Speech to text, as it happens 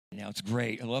now. It's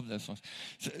great. I love those ones.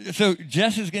 So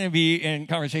Jess is going to be in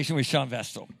conversation with Sean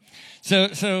Vestal.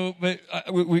 But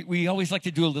we always like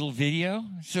to do a little video.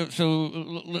 So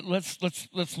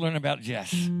let's learn about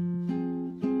Jess.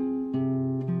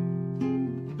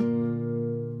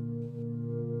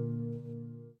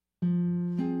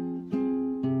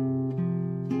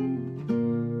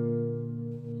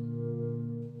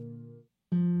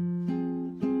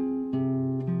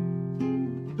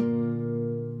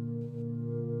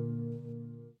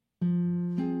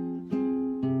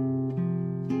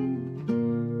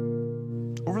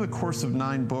 Course of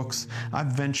 9 books,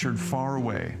 I've ventured far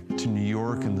away to New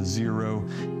York and the Zero,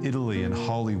 Italy and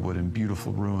Hollywood and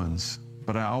beautiful ruins.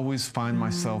 But I always find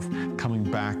myself coming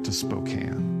back to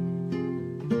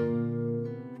Spokane.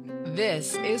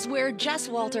 This is where Jess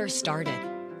Walter started.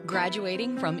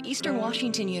 Graduating from Eastern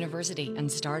Washington University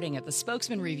and starting at the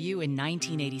Spokesman Review in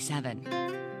 1987.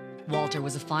 Walter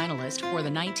was a finalist for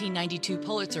the 1992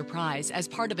 Pulitzer Prize as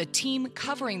part of a team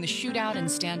covering the shootout and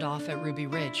standoff at Ruby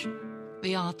Ridge.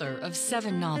 The author of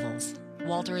 7 novels,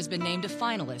 Walter has been named a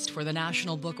finalist for the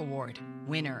National Book Award,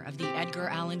 winner of the Edgar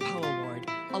Allan Poe Award,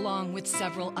 along with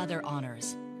several other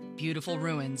honors. Beautiful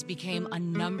Ruins became a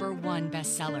 #1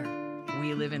 bestseller.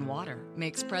 We Live in Water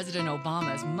makes President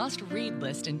Obama's must-read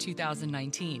list in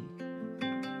 2019.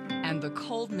 And The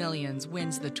Cold Millions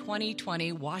wins the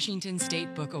 2020 Washington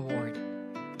State Book Award.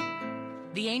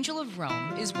 The Angel of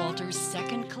Rome is Walter's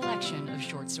second collection of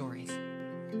short stories.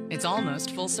 It's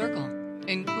almost full circle,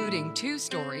 including 2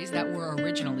 stories that were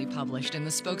originally published in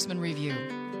the Spokesman Review.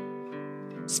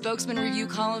 Spokesman Review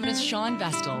columnist Sean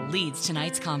Vestal leads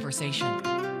tonight's conversation.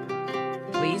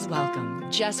 Please welcome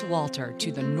Jess Walter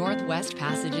to the Northwest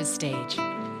Passages stage.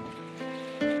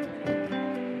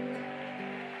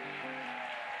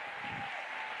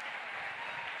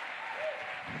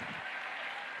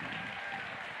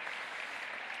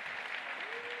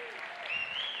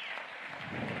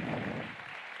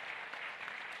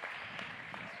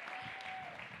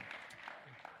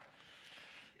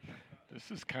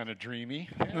 This is kind of dreamy.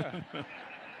 Yeah.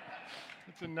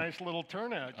 It's a nice little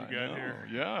turnout you got here.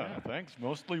 Yeah, thanks.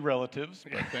 Mostly relatives,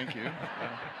 but thank you.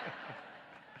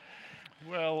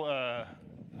 Well,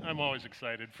 I'm always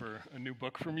excited for a new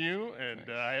book from you, and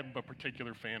I am a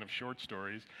particular fan of short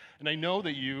stories. And I know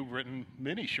that you've written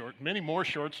many more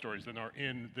short stories than are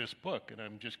in this book, and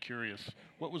I'm just curious,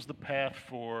 what was the path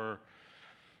for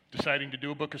deciding to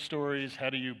do a book of stories? How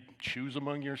do you choose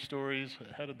among your stories?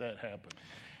 How did that happen?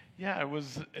 Yeah, it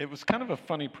was kind of a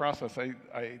funny process.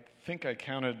 I think I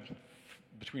counted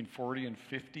between 40 and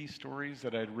 50 stories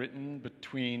that I'd written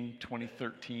between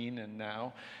 2013 and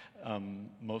now,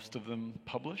 most of them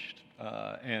published.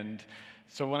 And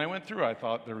so when I went through, I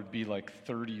thought there would be like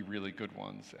 30 really good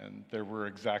ones, and there were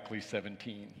exactly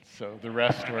 17. So the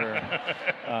rest were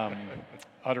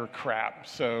utter crap.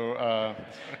 So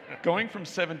going from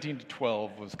 17 to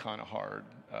 12 was kind of hard.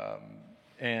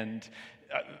 And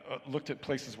I looked at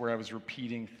places where I was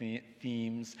repeating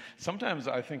themes. Sometimes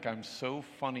I think I'm so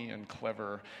funny and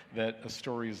clever that a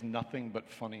story is nothing but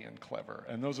funny and clever.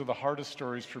 And those are the hardest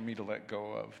stories for me to let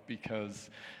go of, because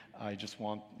I just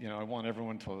want, I want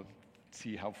everyone to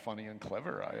see how funny and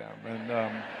clever I am.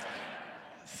 And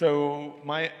so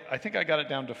I think I got it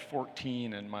down to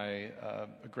 14, and my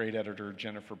great editor,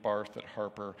 Jennifer Barth at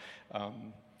Harper,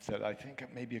 said, I think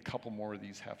maybe a couple more of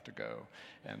these have to go.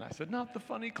 And I said, not the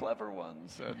funny, clever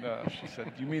ones. And she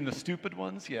said, you mean the stupid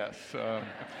ones? Yes.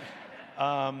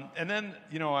 And then,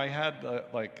 I had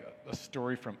like a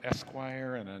story from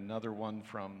Esquire and another one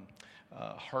from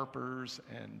Harper's.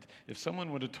 And if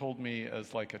someone would have told me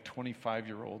as like a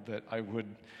 25-year-old that I would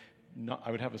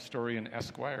have a story in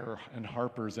Esquire and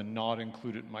Harper's and not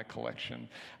include it in my collection,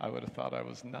 I would have thought I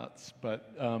was nuts.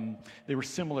 But they were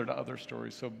similar to other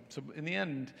stories. So in the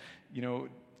end,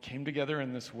 it came together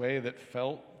in this way that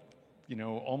felt,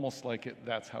 almost like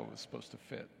that's how it was supposed to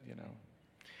fit,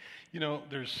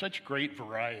 There's such great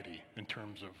variety in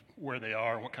terms of where they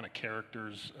are, what kind of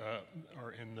characters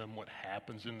are in them, what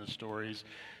happens in the stories.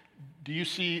 Do you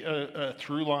see a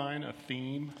through line, a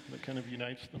theme that kind of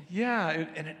unites them? Yeah,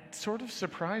 and it sort of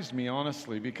surprised me,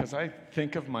 honestly, because I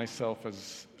think of myself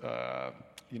as,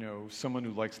 someone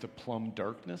who likes to plumb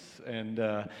darkness,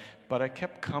 but I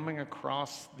kept coming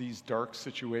across these dark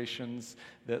situations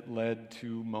that led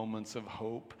to moments of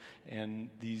hope and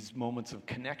these moments of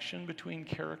connection between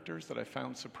characters that I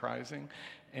found surprising.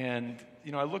 And,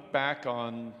 I look back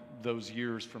on those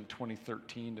years from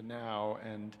 2013 to now,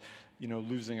 and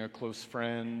losing a close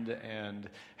friend and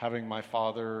having my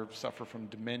father suffer from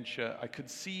dementia, I could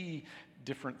see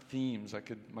different themes.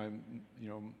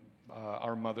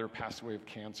 our mother passed away of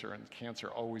cancer, and cancer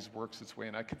always works its way.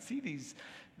 And I could see these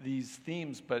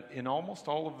themes, but in almost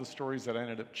all of the stories that I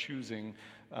ended up choosing,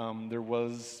 there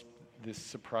was this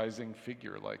surprising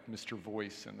figure like Mr.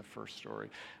 Voice in the first story.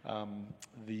 And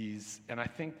I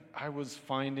think I was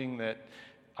finding that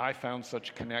I found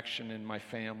such connection in my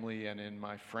family and in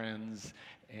my friends,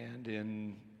 and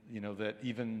in, that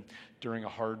even during a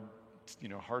hard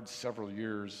several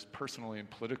years, personally and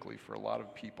politically, for a lot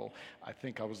of people, I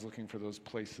think I was looking for those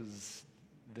places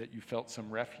that you felt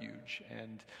some refuge,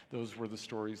 and those were the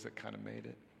stories that kind of made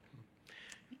it.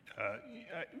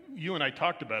 You and I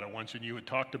talked about it once, and you had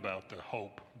talked about the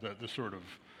hope, the sort of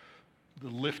the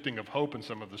lifting of hope in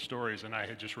some of the stories, and I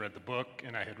had just read the book,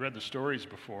 and I had read the stories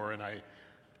before, and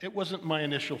it wasn't my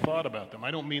initial thought about them. I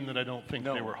don't mean that I don't think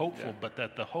they were hopeful, but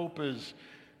that the hope is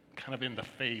kind of in the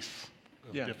face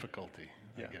of difficulty,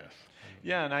 I guess.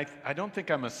 Yeah, and I don't think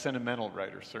I'm a sentimental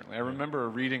writer, certainly. I remember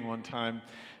reading one time,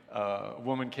 a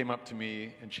woman came up to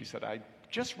me and she said, "I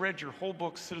just read your whole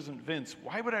book, Citizen Vince.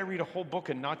 Why would I read a whole book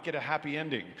and not get a happy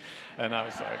ending?" And I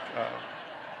was like,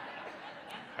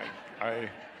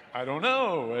 I don't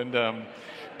know. And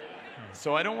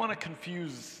so I don't want to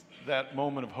confuse that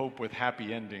moment of hope with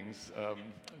happy endings,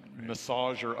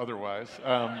 massage or otherwise.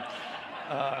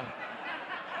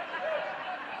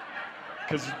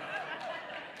 Because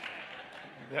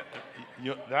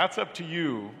that's up to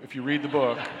you if you read the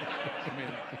book. I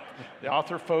mean, the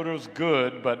author photo's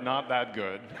good, but not that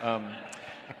good.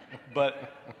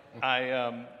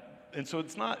 And so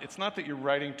it's not that you're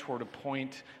writing toward a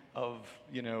point of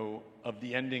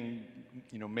the ending,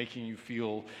 making you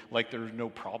feel like there's no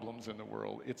problems in the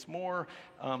world. It's more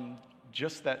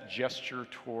just that gesture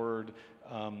toward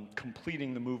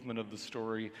completing the movement of the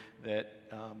story that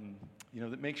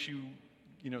that makes you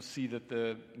see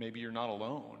that maybe you're not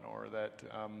alone, or that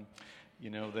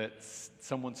that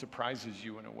someone surprises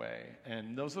you in a way.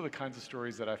 And those are the kinds of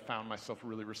stories that I found myself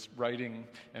really writing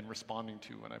and responding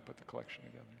to when I put the collection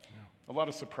together. Yeah. A lot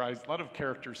of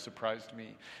characters surprised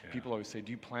me. Yeah. People always say,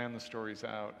 "Do you plan the stories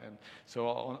out?" And so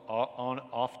I'll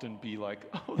often be like,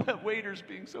 "Oh, that waiter's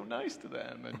being so nice to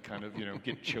them," and kind of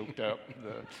get choked up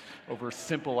over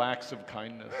simple acts of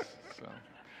kindness.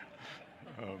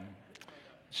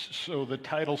 So the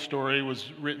title story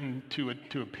was written to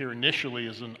appear initially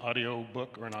as an audio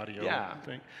book or an audio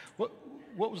thing. What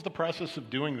was the process of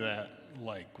doing that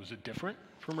like? Was it different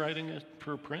from writing it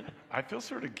for print? I feel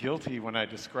sort of guilty when I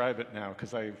describe it now,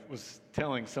 because I was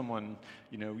telling someone,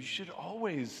 you should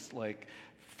always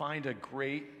find a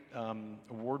great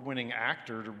award-winning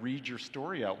actor to read your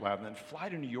story out loud, and then fly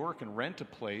to New York and rent a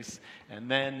place,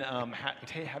 and then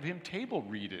have him table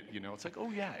read it. It's like,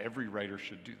 oh yeah, every writer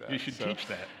should do that. You should teach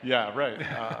that. Yeah, right.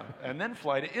 And then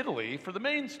fly to Italy for the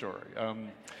main story.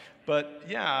 But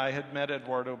yeah, I had met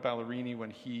Edoardo Ballerini when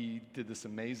he did this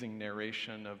amazing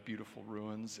narration of Beautiful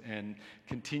Ruins, and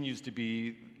continues to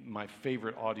be my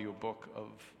favorite audiobook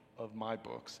of my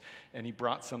books. And he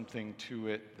brought something to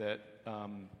it that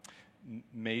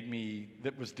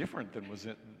that was different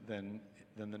than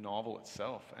the novel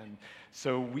itself. And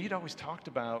so we'd always talked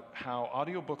about how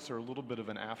audiobooks are a little bit of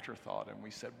an afterthought, and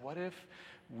we said, what if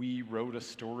we wrote a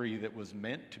story that was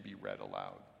meant to be read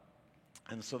aloud?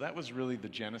 And so that was really the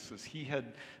genesis. He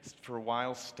had, for a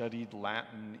while, studied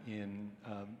Latin in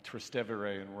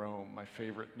Trastevere in Rome, my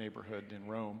favorite neighborhood in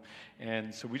Rome.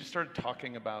 And so we just started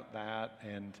talking about that.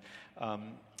 And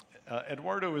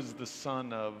Edoardo is the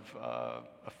son of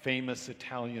a famous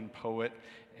Italian poet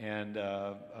and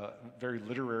a very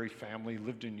literary family,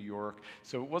 lived in New York.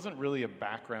 So it wasn't really a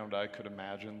background I could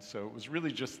imagine. So it was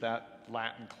really just that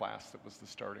Latin class that was the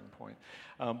starting point.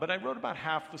 But I wrote about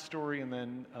half the story, and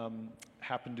then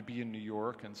happened to be in New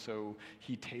York, and so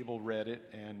he table read it,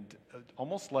 and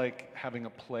almost like having a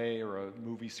play or a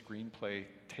movie screenplay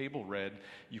table read,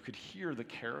 you could hear the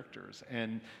characters,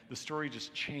 and the story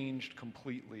just changed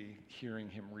completely hearing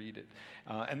him read it.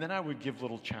 And then I would give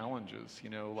little challenges,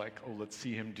 like, oh, let's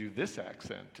see him do this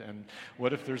accent, and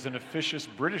what if there's an officious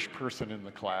British person in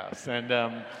the class? And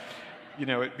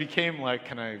it became like,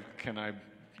 can I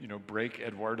break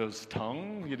Edoardo's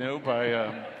tongue,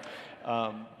 by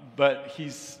but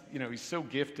he's so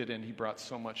gifted, and he brought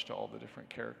so much to all the different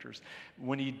characters.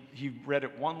 When he read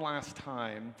it one last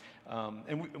time,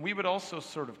 and we would also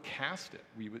sort of cast it.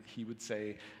 He would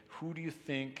say, who do you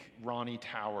think Ronnie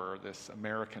Tower, this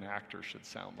American actor, should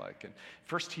sound like? And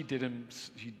first he did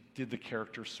the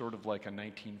character sort of like a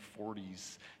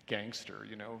 1940s gangster,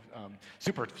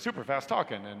 super fast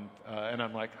talking, and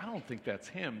I'm like, I don't think that's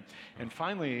him. And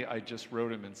finally I just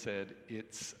wrote him and said,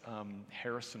 it's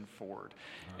Harrison Ford.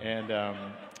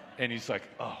 And he's like,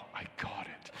 oh, I got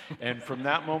it. And from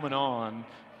that moment on,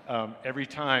 every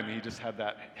time he just had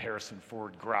that Harrison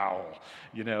Ford growl,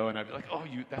 you know, and I'd be like, oh,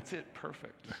 that's it,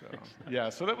 perfect. So, yeah,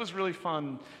 so that was really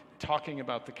fun talking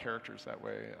about the characters that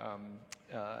way.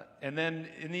 And then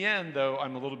in the end, though,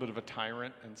 I'm a little bit of a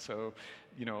tyrant, and so,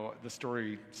 you know, the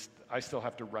story, I still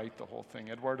have to write the whole thing.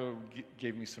 Eduardo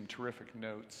gave me some terrific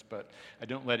notes, but I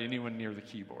don't let anyone near the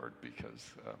keyboard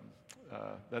because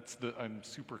I'm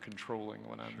super controlling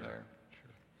when I'm there.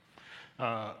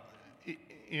 Sure.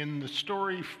 In the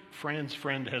story, Fran's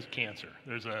friend has cancer.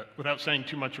 Without saying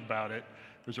too much about it,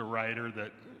 there's a writer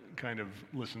that kind of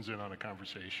listens in on a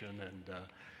conversation,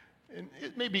 and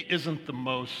it maybe isn't the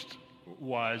most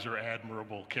wise or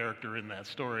admirable character in that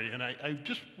story. And I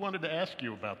just wanted to ask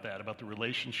you about that, about the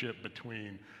relationship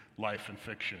between life and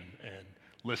fiction, and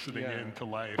listening into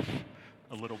life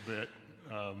a little bit.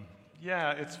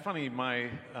 Yeah, it's funny. My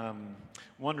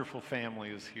wonderful family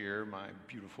is here. My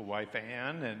beautiful wife,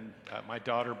 Anne, and my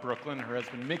daughter, Brooklyn, her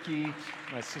husband, Mickey,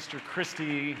 my sister,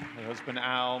 Christy, her husband,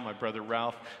 Al, my brother,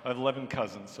 Ralph. I have 11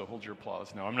 cousins, so hold your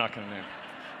applause. No, I'm not going to name.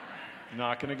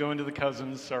 Not going to go into the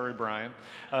cousins. Sorry, Brian.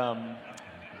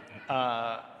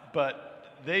 But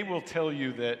they will tell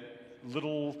you that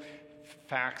little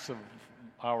facts of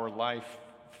our life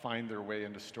find their way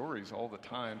into stories all the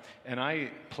time, and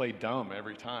I play dumb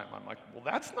every time. I'm like, well,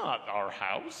 that's not our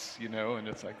house, you know, and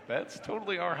it's like, that's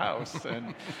totally our house.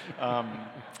 And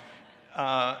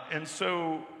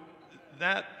so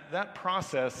that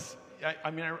process,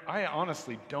 I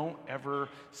honestly don't ever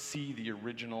see the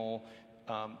original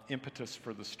impetus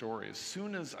for the story. As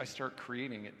soon as I start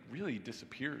creating, it really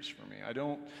disappears for me. I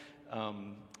don't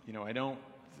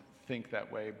think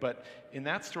that way. But in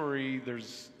that story,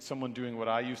 there's someone doing what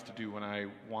I used to do when I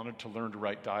wanted to learn to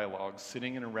write dialogue,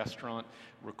 sitting in a restaurant,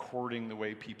 recording the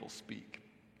way people speak.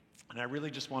 And I really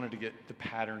just wanted to get the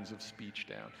patterns of speech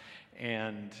down.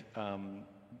 And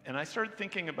I started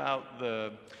thinking about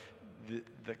the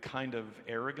kind of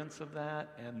arrogance of that,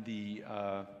 and the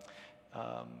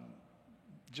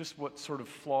just what sort of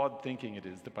flawed thinking it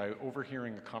is that by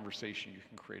overhearing a conversation, you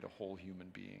can create a whole human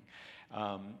being.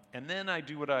 And then I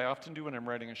do what I often do when I'm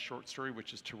writing a short story,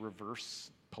 which is to reverse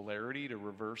polarity, to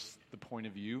reverse the point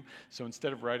of view. So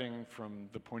instead of writing from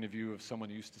the point of view of someone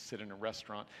who used to sit in a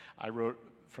restaurant, I wrote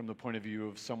from the point of view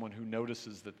of someone who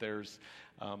notices that there's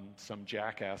some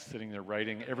jackass sitting there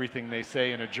writing everything they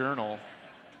say in a journal.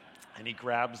 And he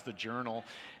grabs the journal,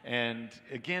 and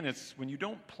again, it's when you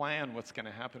don't plan what's going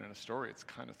to happen in a story, it's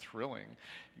kind of thrilling,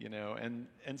 you know.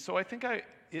 And so I think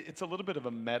it's a little bit of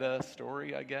a meta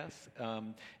story, I guess.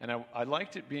 And I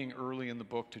liked it being early in the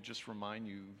book to just remind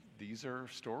you these are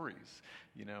stories,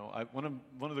 you know.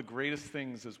 One of the greatest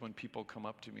things is when people come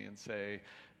up to me and say,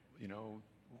 you know,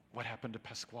 what happened to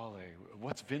Pasquale?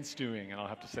 What's Vince doing? And I'll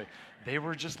have to say, they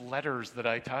were just letters that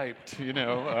I typed, you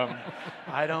know.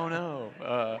 I don't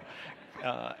know.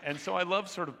 And so I love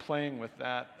sort of playing with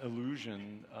that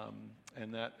illusion,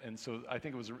 and so I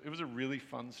think it was a really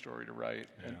fun story to write,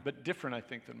 but different, I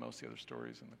think, than most of the other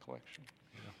stories in the collection.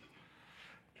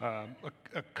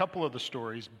 A couple of the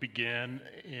stories began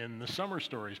in the Summer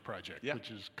Stories Project,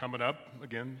 which is coming up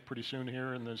again pretty soon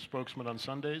here in the Spokesman on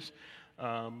Sundays.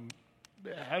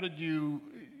 How did you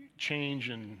change,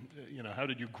 and how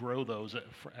did you grow those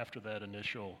after that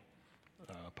initial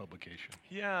publication?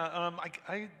 Yeah,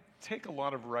 I take a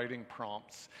lot of writing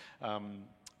prompts.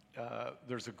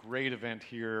 There's a great event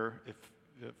here.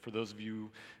 For those of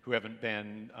you who haven't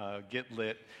been, Get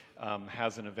Lit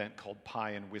has an event called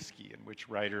Pie and Whiskey, in which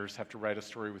writers have to write a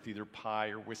story with either pie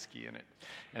or whiskey in it.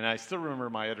 And I still remember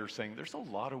my editor saying, there's a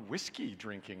lot of whiskey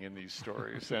drinking in these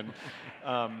stories. And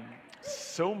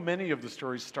so many of the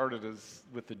stories started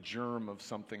with the germ of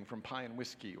something from Pie and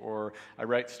Whiskey. Or I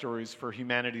write stories for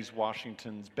Humanities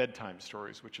Washington's Bedtime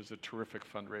Stories, which is a terrific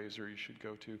fundraiser you should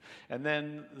go to. And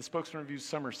then the Spokesman Review's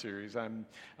Summer Series. I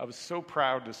was so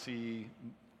proud to see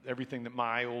everything that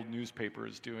my old newspaper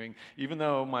is doing, even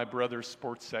though my brother's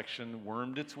sports section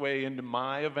wormed its way into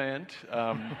my event.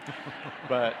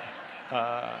 But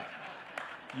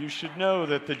you should know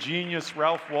that the genius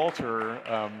Ralph Walter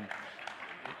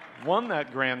won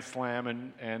that Grand Slam,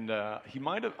 and he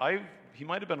might have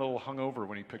been a little hungover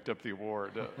when he picked up the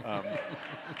award.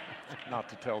 Not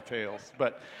to tell tales,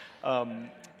 but I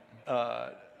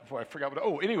forgot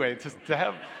what. Anyway, to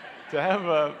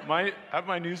have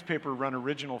my newspaper run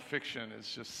original fiction is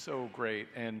just so great,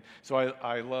 and so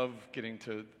I love getting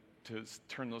to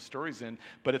turn those stories in,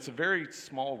 but it's a very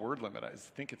small word limit. I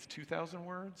think it's 2,000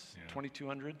 words,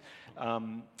 2,200,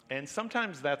 and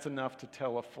sometimes that's enough to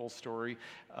tell a full story.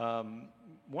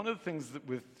 one of the things that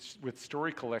with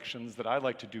story collections that I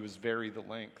like to do is vary the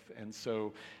length. And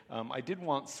so I did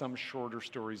want some shorter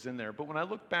stories in there. But when I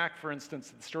look back, for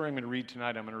instance, the story I'm going to read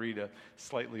tonight, I'm going to read a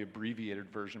slightly abbreviated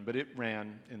version, but it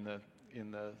ran in the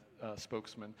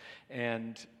Spokesman.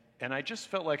 And I just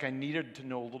felt like I needed to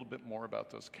know a little bit more about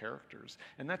those characters.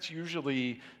 And that's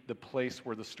usually the place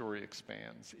where the story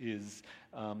expands, is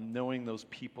knowing those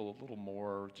people a little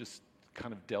more, just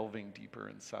kind of delving deeper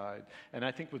inside. And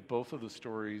I think with both of the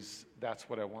stories, that's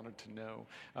what I wanted to know.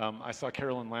 I saw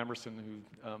Carolyn Lamberson, who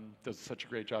does such a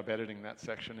great job editing that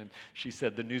section, and she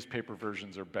said the newspaper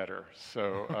versions are better.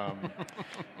 So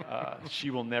she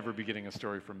will never be getting a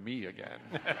story from me again.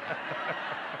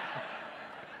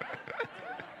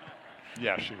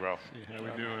 Yeah, she will. See how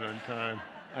we doing on time?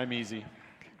 I'm easy.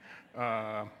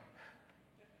 I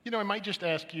might just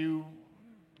ask you,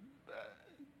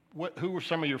 who were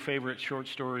some of your favorite short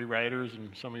story writers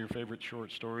and some of your favorite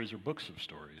short stories or books of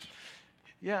stories?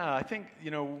 Yeah, I think,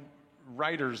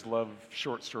 writers love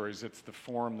short stories. It's the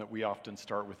form that we often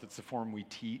start with. It's the form we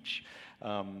teach.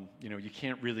 You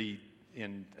can't really,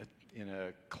 in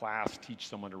a class, teach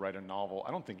someone to write a novel.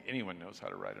 I don't think anyone knows how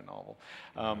to write a novel.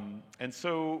 And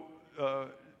so,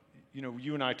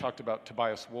 you and I talked about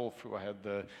Tobias Wolff, who I had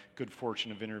the good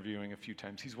fortune of interviewing a few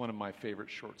times. He's one of my favorite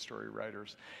short story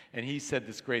writers. And he said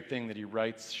this great thing, that he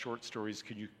writes short stories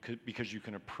because you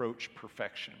can approach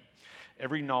perfection.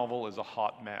 Every novel is a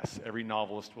hot mess. Every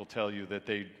novelist will tell you that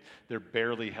they're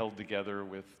barely held together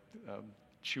with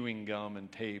chewing gum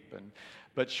and tape.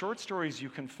 But short stories, you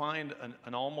can find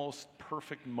an almost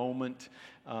perfect moment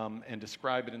and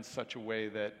describe it in such a way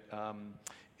that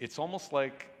it's almost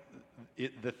like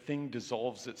the thing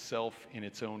dissolves itself in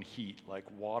its own heat, like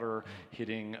water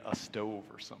hitting a stove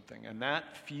or something. And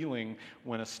that feeling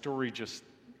when a story just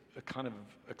kind of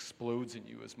explodes in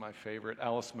you is my favorite.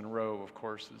 Alice Munro, of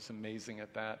course, is amazing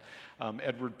at that.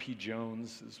 Edward P.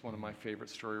 Jones is one of my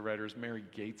favorite story writers. Mary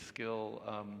Gateskill.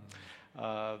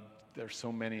 There's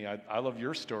so many. I love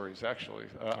your stories, actually.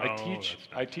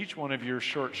 I teach one of your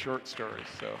short stories.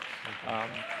 So,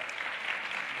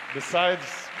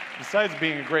 besides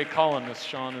being a great columnist,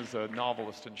 Sean is a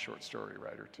novelist and short story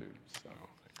writer too. So,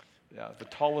 yeah, the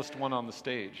tallest one on the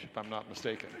stage, if I'm not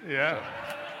mistaken. Yeah,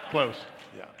 so. Close.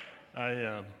 Yeah.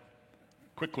 I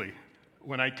quickly,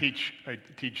 when I teach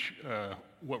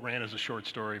what ran as a short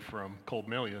story from Cold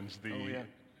Millions, the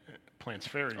Plants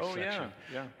Ferry section.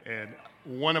 Yeah. And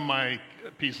one of my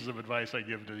pieces of advice I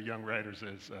give to young writers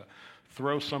is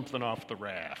throw something off the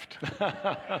raft.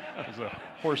 Because a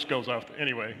horse goes off.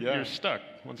 You're stuck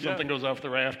when something goes off the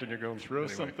raft and you're going. Throw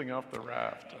something off the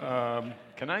raft.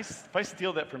 If I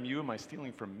steal that from you, am I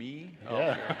stealing from me?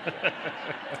 Yeah. Oh, okay.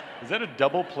 Is that a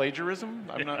double plagiarism?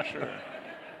 I'm not sure.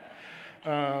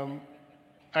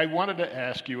 I wanted to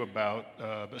ask you about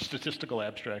a statistical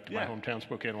abstract in my hometown,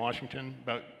 Spokane, Washington,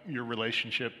 about your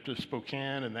relationship to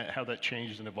Spokane and how that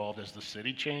changed and evolved as the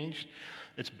city changed.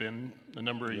 It's been a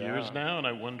number of years now, and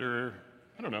I wonder,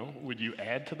 would you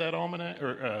add to that almanac,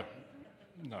 or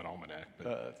not almanac,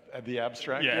 but the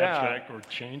abstract? Yeah, abstract, or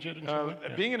change it in some way?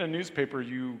 Being in a newspaper,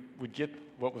 you would get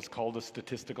what was called a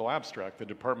statistical abstract. The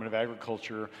Department of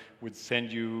Agriculture would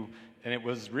send you, and it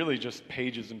was really just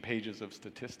pages and pages of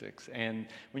statistics. And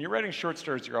when you're writing short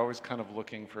stories, you're always kind of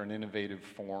looking for an innovative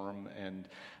form.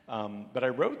 But I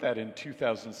wrote that in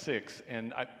 2006,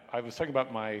 and I was talking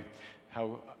about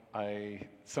how I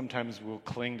sometimes will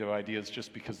cling to ideas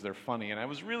just because they're funny. And I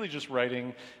was really just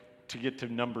writing to get to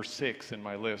number 6 in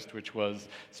my list, which was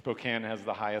Spokane has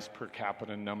the highest per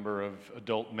capita number of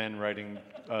adult men riding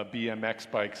BMX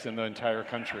bikes in the entire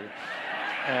country.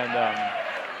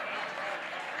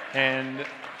 And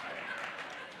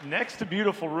next to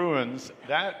Beautiful Ruins,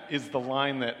 that is the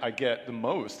line that I get the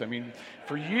most. I mean,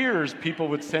 for years, people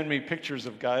would send me pictures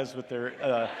of guys with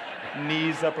their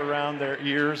knees up around their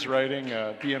ears riding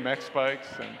BMX bikes.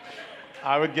 And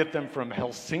I would get them from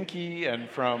Helsinki and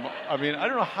I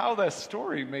don't know how that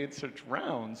story made such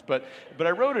rounds, but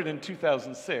I wrote it in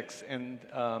 2006, and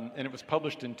it was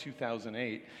published in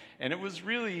 2008. And it was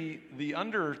really, the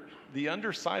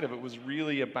underside of it was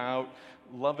really about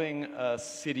loving a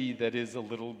city that is a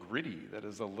little gritty, that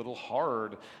is a little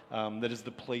hard, that is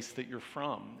the place that you're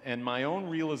from. And my own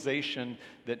realization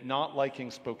that not liking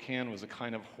Spokane was a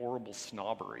kind of horrible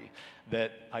snobbery,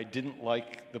 that I didn't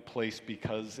like the place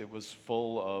because it was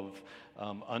full of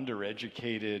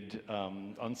undereducated,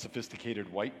 unsophisticated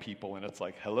white people, and it's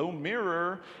like, hello,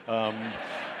 mirror.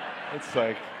 It's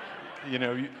like,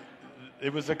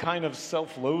 it was a kind of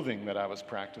self-loathing that I was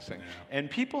practicing. Yeah. And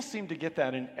people seem to get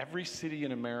that in every city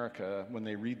in America when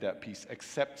they read that piece,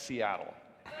 except Seattle.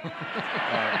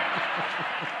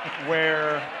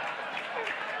 where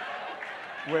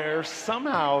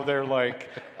somehow they're like,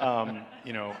 are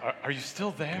you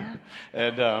still there?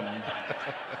 And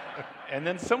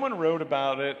then someone wrote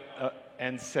about it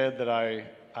and said that I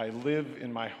live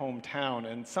in my hometown,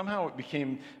 and somehow it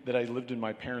became that I lived in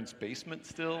my parents' basement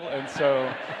still. And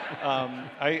so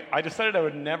I decided I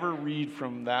would never read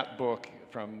from that book,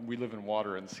 from We Live in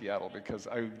Water in Seattle, because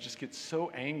I would just get so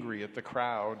angry at the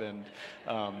crowd. And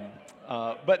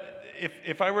but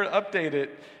if I were to update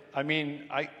it, I mean,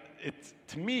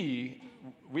 to me,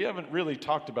 we haven't really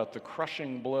talked about the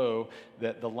crushing blow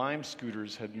that the Lime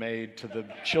scooters had made to the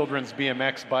children's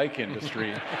BMX bike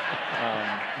industry.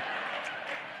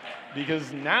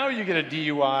 Because now you get a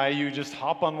DUI, you just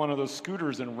hop on one of those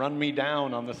scooters and run me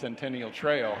down on the Centennial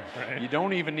Trail. Right. You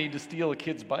don't even need to steal a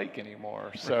kid's bike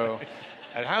anymore. So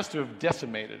it has to have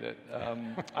decimated it.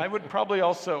 I would probably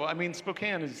also, I mean,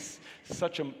 Spokane is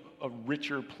such a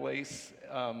richer place.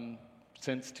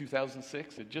 Since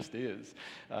 2006, it just is.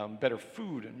 Better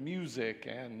food and music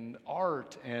and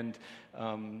art and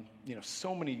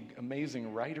so many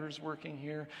amazing writers working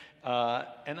here.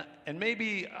 And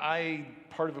maybe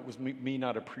part of it was me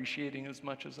not appreciating as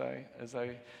much as I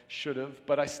should have.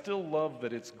 But I still love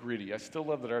that it's gritty. I still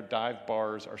love that our dive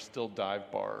bars are still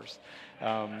dive bars.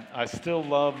 I still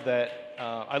love that.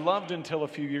 I loved until a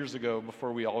few years ago,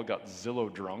 before we all got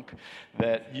Zillow drunk,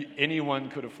 that anyone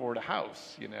could afford a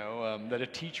house. That a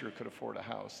teacher could afford a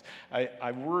house.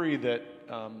 I worry that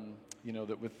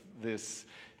that with this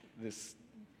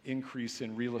increase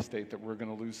in real estate, that we're going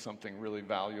to lose something really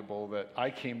valuable that I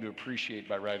came to appreciate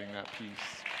by writing that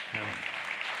piece. Yeah.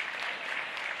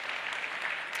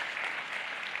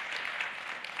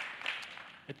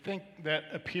 I think that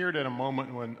appeared at a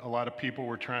moment when a lot of people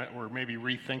were maybe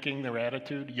rethinking their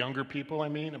attitude, younger people, I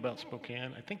mean, about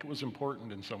Spokane. I think it was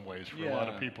important in some ways for a lot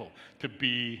of people to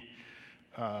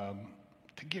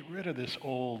get rid of this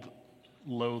old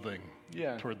loathing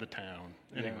toward the town.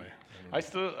 Anyway.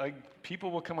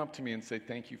 People will come up to me and say,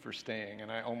 "Thank you for staying,"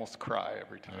 and I almost cry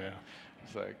every time. Yeah.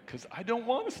 It's like, because I don't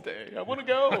want to stay. I want to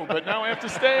go, but now I have to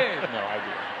stay. No, I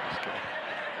do. I'm just kidding.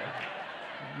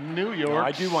 New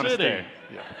York City. I do want to stay.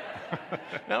 Yeah.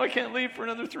 Now I can't leave for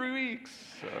another 3 weeks.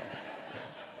 So.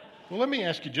 Well, let me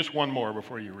ask you just one more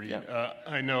before you read. Yeah.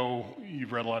 I know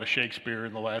you've read a lot of Shakespeare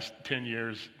in the last 10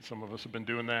 years. Some of us have been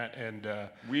doing that. And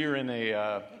we're in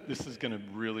this is going to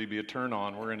really be a turn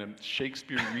on. We're in a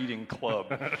Shakespeare reading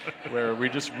club where we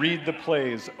just read the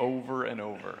plays over and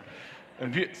over.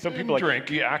 And some people are like,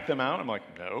 "Do you act them out?" I'm like,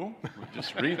 "No, we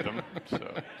just read them."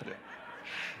 So,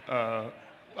 yeah.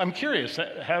 I'm curious,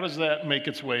 how does that make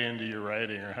its way into your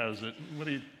writing, or what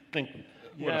do you think,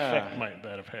 what effect might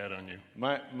that have had on you?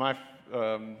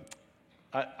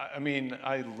 I mean,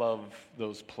 I love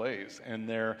those plays, and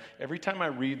every time I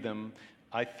read them,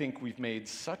 I think we've made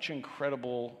such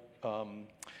incredible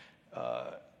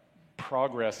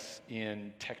progress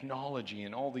in technology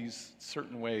in all these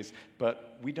certain ways,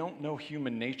 but we don't know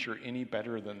human nature any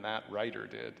better than that writer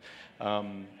did.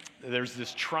 There's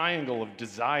this triangle of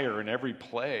desire in every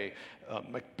play.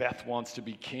 Macbeth wants to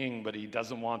be king, but he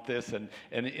doesn't want this, and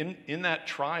in that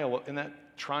triangle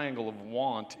of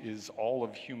want is all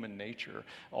of human nature,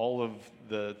 all of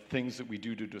the things that we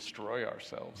do to destroy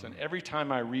ourselves. And every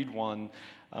time I read one,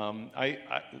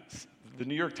 the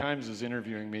New York Times is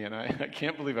interviewing me, and I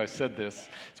can't believe I said this.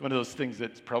 It's one of those things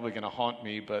that's probably going to haunt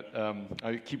me, but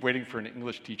I keep waiting for an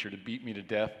English teacher to beat me to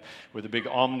death with a big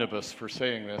omnibus for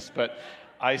saying this. But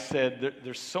I said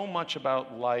there's so much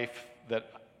about life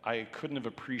that I couldn't have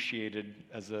appreciated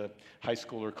as a high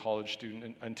school or college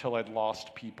student until I'd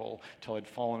lost people, till I'd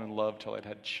fallen in love, till I'd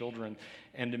had children.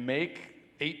 And to make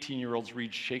 18-year-olds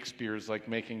read Shakespeare is like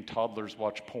making toddlers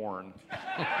watch porn.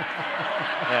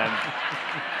 And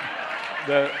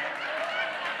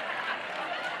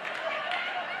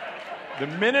the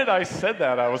minute I said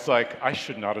that, I was like, I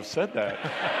should not have said that.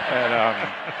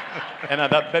 And I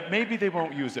thought, but maybe they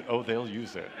won't use it. Oh, they'll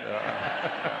use it.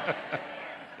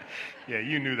 Yeah,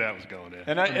 you knew that was going in.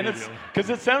 And it's because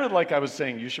it sounded like I was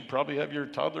saying you should probably have your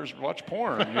toddlers watch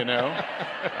porn. I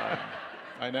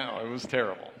know, it was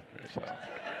terrible. So.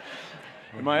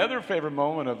 My other favorite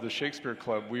moment of the Shakespeare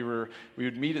Club, we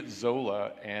would meet at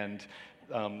Zola, and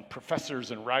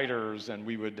professors and writers, and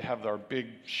we would have our big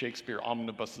Shakespeare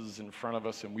omnibuses in front of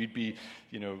us, and we'd be,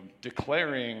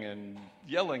 declaring and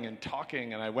yelling and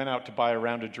talking. And I went out to buy a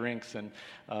round of drinks, and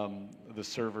the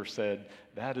server said,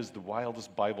 "That is the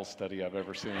wildest Bible study I've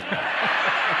ever seen."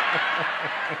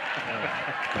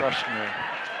 Crushed me.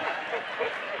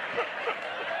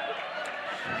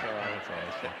 That's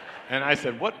awesome. And I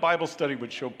said, what Bible study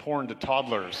would show porn to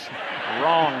toddlers?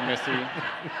 Wrong, Missy.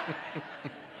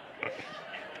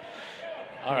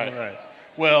 All right. All right.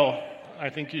 Well, I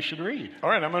think you should read. All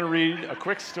right, I'm going to read a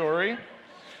quick story.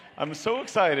 I'm so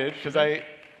excited because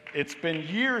it's been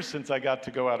years since I got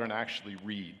to go out and actually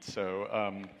read. So,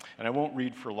 and I won't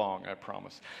read for long, I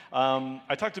promise.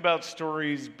 I talked about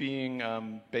stories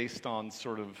being based on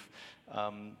sort of,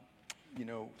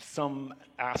 some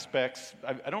aspects.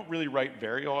 I don't really write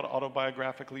very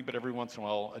autobiographically, but every once in a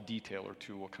while a detail or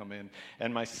two will come in.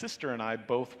 And my sister and I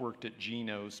both worked at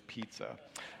Gino's Pizza.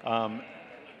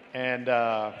 And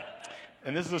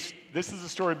this is a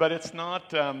story, but it's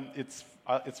not.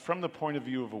 It's from the point of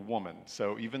view of a woman.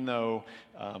 So even though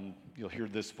you'll hear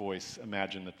this voice,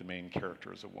 imagine that the main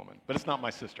character is a woman. But it's not my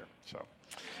sister.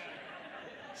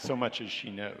 So much as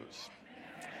she knows.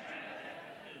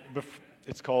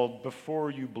 It's called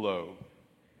Before You Blow.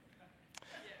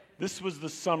 This was the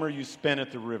summer you spent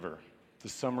at the river. The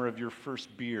summer of your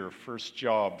first beer, first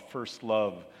job, first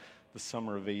love. The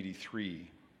summer of '83.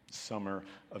 The summer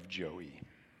of Joey.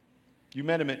 You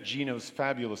met him at Gino's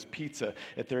Fabulous Pizza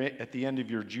at the end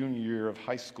of your junior year of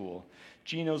high school.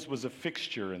 Gino's was a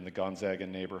fixture in the Gonzaga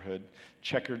neighborhood.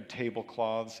 Checkered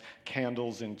tablecloths,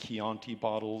 candles in Chianti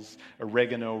bottles,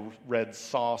 oregano red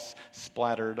sauce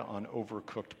splattered on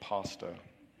overcooked pasta.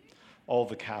 All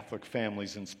the Catholic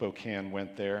families in Spokane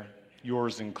went there,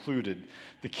 yours included.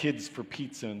 The kids for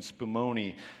pizza and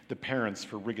spumoni, the parents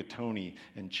for rigatoni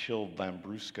and chilled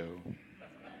lambrusco.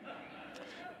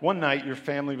 One night, your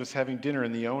family was having dinner,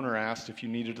 and the owner asked if you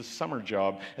needed a summer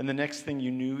job, and the next thing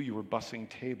you knew, you were bussing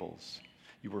tables.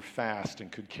 You were fast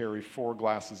and could carry 4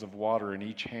 glasses of water in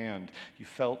each hand. You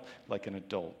felt like an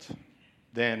adult.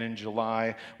 Then, in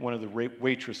July, one of the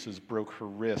waitresses broke her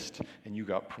wrist, and you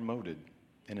got promoted.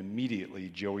 And immediately,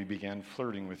 Joey began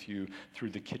flirting with you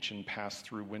through the kitchen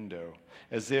pass-through window,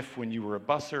 as if when you were a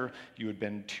busser, you had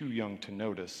been too young to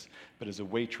notice, but as a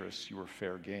waitress, you were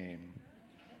fair game.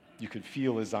 You could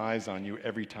feel his eyes on you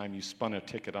every time you spun a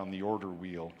ticket on the order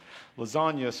wheel.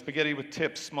 Lasagna, spaghetti with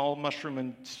tips, small mushroom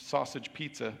and sausage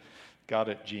pizza. Got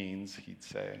it, jeans, he'd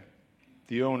say.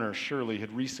 The owner, Shirley,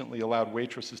 had recently allowed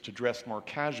waitresses to dress more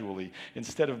casually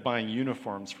instead of buying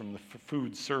uniforms from the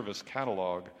food service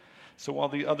catalog. So while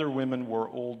the other women wore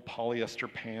old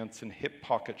polyester pants and hip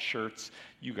pocket shirts,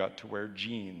 you got to wear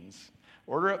jeans.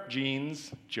 Order up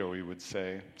jeans, Joey would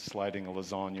say, sliding a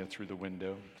lasagna through the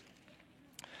window.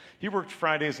 He worked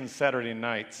Fridays and Saturday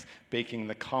nights baking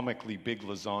the comically big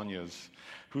lasagnas,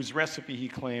 whose recipe he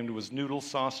claimed was noodle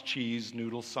sauce, cheese,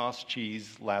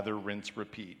 lather, rinse,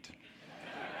 repeat.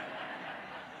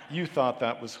 You thought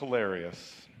that was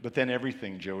hilarious, but then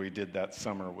everything Joey did that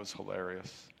summer was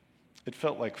hilarious. It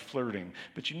felt like flirting,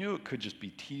 but you knew it could just be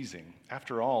teasing.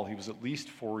 After all, he was at least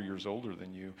 4 years older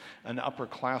than you, an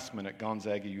upperclassman at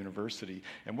Gonzaga University,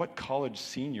 and what college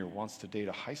senior wants to date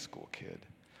a high school kid?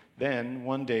 Then,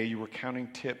 one day, you were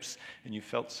counting tips, and you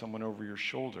felt someone over your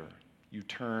shoulder. You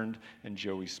turned, and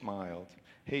Joey smiled.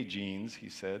 Hey, Jeans, he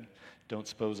said, don't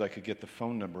suppose I could get the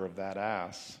phone number of that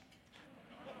ass?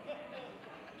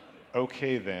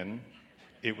 Okay, then,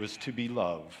 it was to be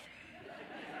love.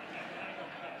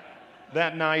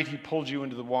 That night, he pulled you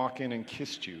into the walk-in and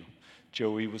kissed you.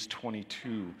 Joey was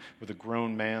 22, with a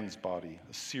grown man's body,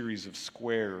 a series of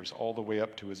squares all the way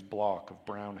up to his block of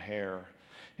brown hair.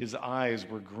 His eyes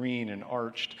were green and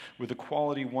arched, with a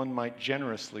quality one might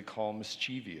generously call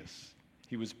mischievous.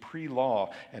 He was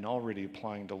pre-law and already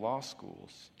applying to law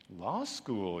schools. Law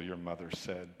school, your mother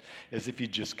said, as if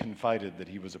he'd just confided that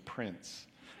he was a prince.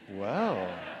 Well,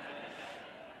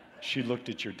 she looked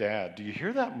at your dad. Do you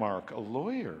hear that, Mark? A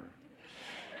lawyer.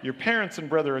 Your parents and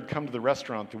brother had come to the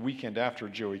restaurant the weekend after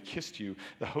Joey kissed you,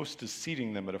 the hostess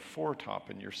seating them at a foretop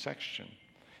in your section.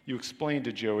 You explained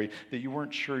to Joey that you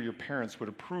weren't sure your parents would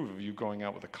approve of you going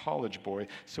out with a college boy,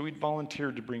 so he'd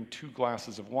volunteered to bring 2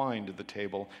 glasses of wine to the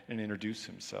table and introduce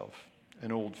himself,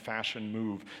 an old-fashioned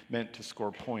move meant to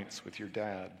score points with your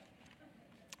dad.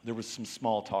 There was some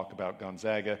small talk about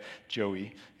Gonzaga.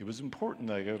 Joey, it was important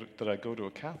that I go to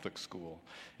a Catholic school.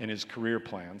 In his career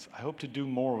plans, I hope to do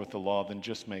more with the law than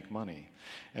just make money.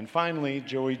 And finally,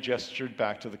 Joey gestured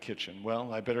back to the kitchen.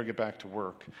 Well, I better get back to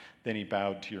work. Then he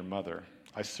bowed to your mother.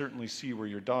 I certainly see where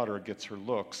your daughter gets her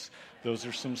looks. Those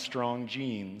are some strong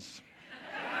genes.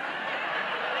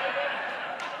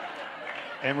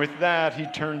 And with that, he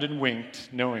turned and winked,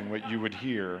 knowing what you would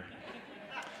hear.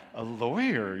 A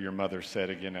lawyer, your mother said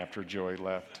again after Joey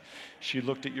left. She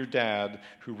looked at your dad,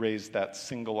 who raised that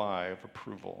single eye of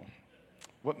approval.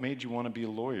 What made you want to be a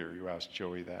lawyer, you asked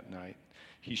Joey that night.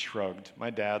 He shrugged. My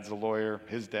dad's a lawyer.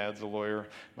 His dad's a lawyer.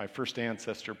 My first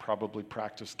ancestor probably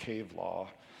practiced cave law.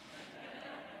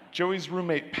 Joey's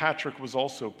roommate Patrick was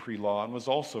also pre-law and was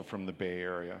also from the Bay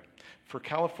Area. For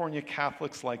California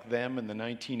Catholics like them in the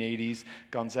 1980s,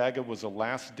 Gonzaga was a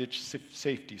last-ditch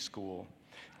safety school.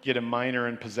 Get a minor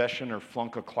in possession or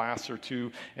flunk a class or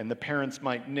two, and the parents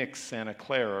might nix Santa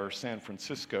Clara or San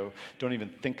Francisco, don't even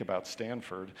think about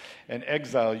Stanford, and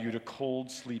exile you to cold,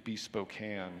 sleepy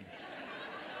Spokane.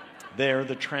 There,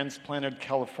 the transplanted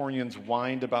Californians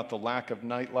whined about the lack of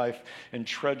nightlife and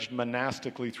trudged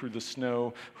monastically through the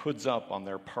snow, hoods up on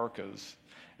their parkas.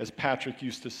 As Patrick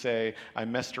used to say, I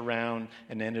messed around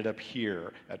and ended up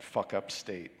here at Fuck Up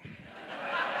State.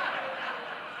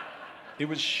 It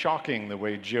was shocking the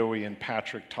way Joey and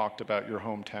Patrick talked about your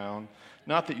hometown.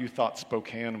 Not that you thought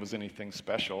Spokane was anything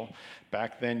special.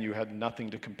 Back then, you had nothing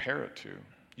to compare it to.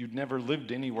 You'd never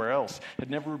lived anywhere else, had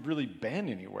never really been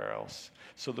anywhere else.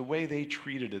 So the way they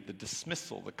treated it, the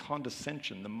dismissal, the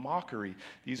condescension, the mockery,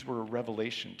 these were a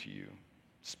revelation to you.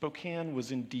 Spokane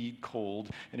was indeed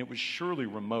cold, and it was surely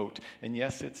remote, and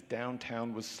yes, its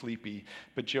downtown was sleepy,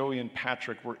 but Joey and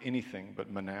Patrick were anything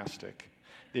but monastic.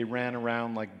 They ran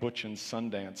around like Butch and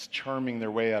Sundance, charming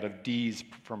their way out of D's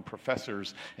from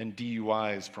professors and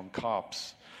DUIs from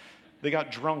cops. They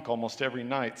got drunk almost every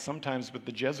night, sometimes with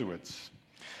the Jesuits.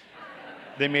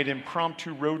 They made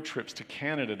impromptu road trips to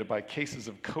Canada to buy cases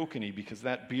of kokanee because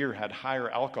that beer had higher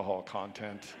alcohol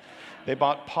content. They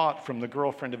bought pot from the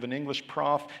girlfriend of an English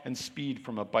prof and speed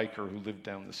from a biker who lived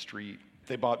down the street.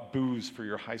 They bought booze for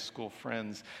your high school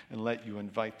friends and let you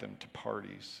invite them to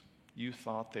parties. You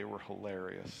thought they were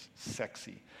hilarious,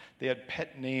 sexy. They had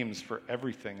pet names for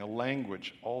everything, a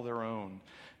language all their own.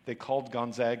 They called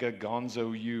Gonzaga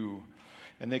Gonzo U,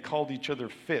 and they called each other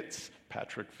Fitz,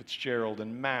 Patrick Fitzgerald,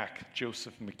 and Mac,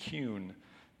 Joseph McCune.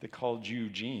 They called you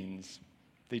Jeans.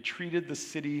 They treated the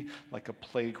city like a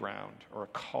playground or a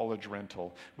college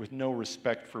rental with no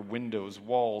respect for windows,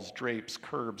 walls, drapes,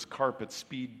 curbs, carpets,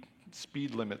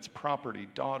 speed limits, property,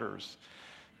 daughters.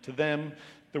 To them,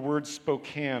 the word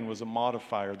Spokane was a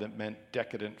modifier that meant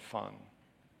decadent fun.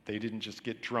 They didn't just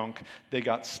get drunk, they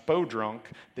got spo-drunk.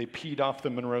 They peed off the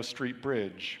Monroe Street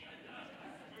Bridge.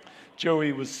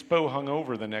 Joey was spo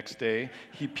hungover the next day.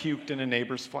 He puked in a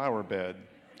neighbor's flower bed.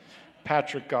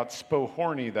 Patrick got spo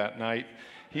horny that night.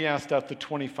 He asked out the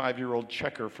 25-year-old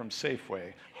checker from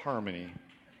Safeway, Harmony.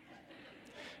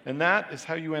 And that is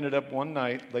how you ended up one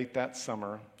night late that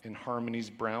summer in Harmony's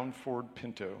brown Ford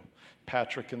Pinto.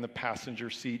 Patrick in the passenger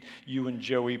seat, you and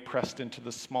Joey pressed into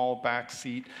the small back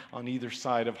seat on either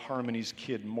side of Harmony's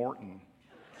kid, Morton.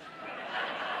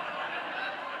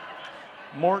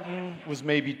 Morton was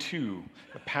maybe 2,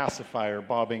 a pacifier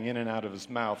bobbing in and out of his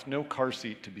mouth, no car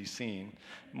seat to be seen.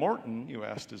 Morton, you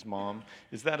asked his mom,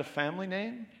 is that a family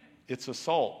name? It's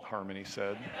Assault, Harmony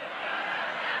said.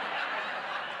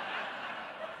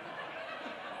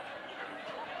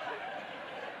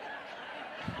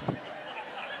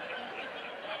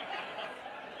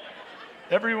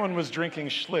 Everyone was drinking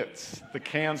Schlitz, the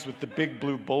cans with the big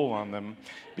blue bowl on them,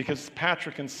 because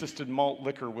Patrick insisted malt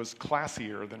liquor was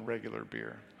classier than regular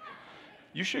beer.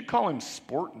 You should call him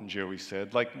Sportin', Joey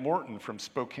said, like Morton from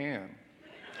Spokane.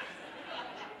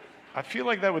 I feel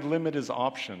like that would limit his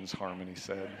options, Harmony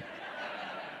said.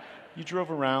 You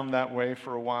drove around that way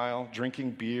for a while,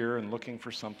 drinking beer and looking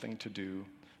for something to do.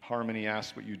 Harmony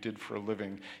asked what you did for a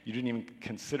living. You didn't even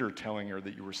consider telling her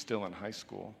that you were still in high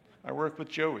school. I work with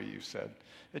Joey, you said.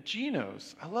 At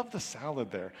Gino's. I love the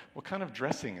salad there. What kind of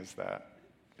dressing is that?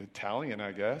 Italian,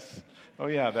 I guess. Oh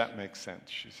yeah, that makes sense,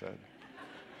 she said.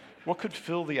 What could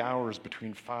fill the hours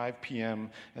between 5 p.m.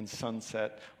 and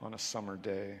sunset on a summer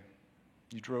day?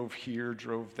 You drove here,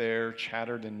 drove there,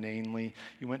 chattered inanely.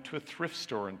 You went to a thrift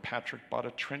store and Patrick bought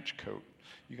a trench coat.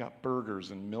 You got burgers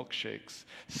and milkshakes.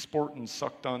 Sportin'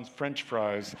 sucked on French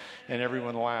fries and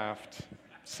everyone laughed.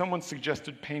 Someone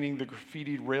suggested painting the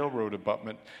graffitied railroad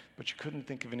abutment, but you couldn't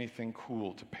think of anything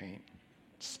cool to paint.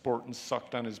 Sportin'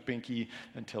 sucked on his binky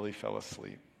until he fell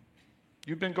asleep.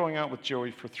 You'd been going out with Joey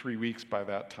for 3 weeks by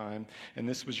that time, and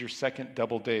this was your second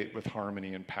double date with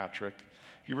Harmony and Patrick.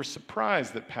 You were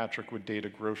surprised that Patrick would date a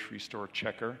grocery store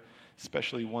checker,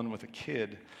 especially one with a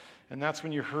kid, and that's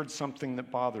when you heard something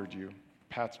that bothered you.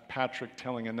 Patrick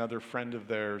telling another friend of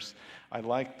theirs, I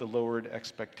like the lowered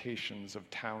expectations of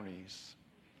townies.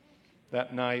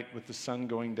 That night, with the sun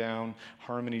going down,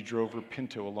 Harmony drove her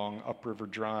Pinto along Upriver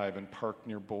Drive and parked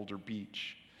near Boulder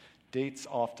Beach. Dates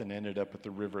often ended up at the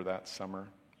river that summer,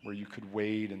 where you could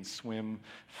wade and swim,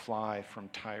 fly from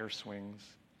tire swings.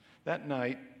 That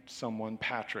night, someone,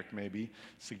 Patrick maybe,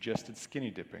 suggested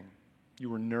skinny dipping. You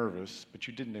were nervous, but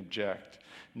you didn't object,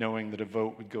 knowing that a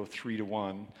vote would go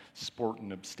 3-1,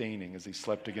 Sportin abstaining as he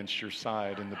slept against your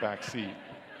side in the back seat.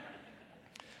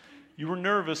 You were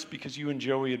nervous because you and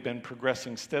Joey had been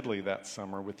progressing steadily that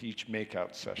summer with each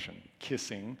makeout session,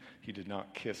 kissing, he did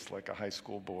not kiss like a high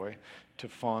school boy, to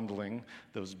fondling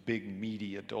those big,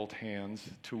 meaty adult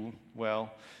hands, to,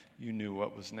 well, you knew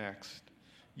what was next.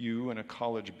 You and a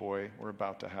college boy were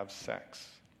about to have sex.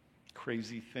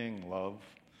 Crazy thing, love.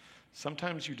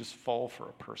 Sometimes you just fall for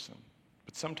a person,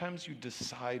 but sometimes you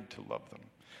decide to love them.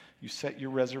 You set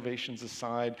your reservations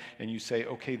aside and you say,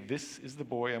 okay, this is the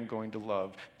boy I'm going to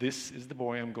love. This is the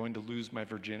boy I'm going to lose my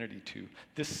virginity to.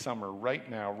 This summer, right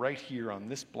now, right here on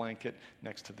this blanket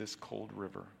next to this cold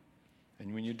river.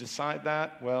 And when you decide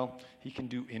that, well, he can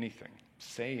do anything,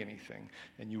 say anything,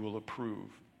 and you will approve.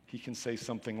 He can say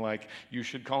something like, you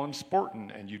should call him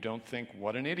Sportin, and you don't think,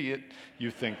 what an idiot. You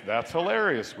think, that's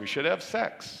hilarious, we should have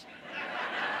sex.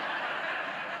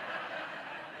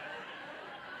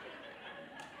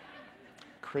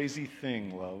 Crazy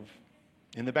thing, love.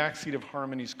 In the backseat of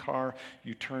Harmony's car,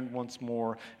 you turned once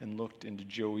more and looked into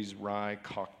Joey's wry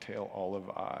cocktail olive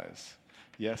eyes.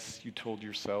 Yes, you told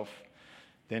yourself.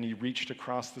 Then he reached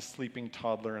across the sleeping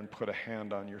toddler and put a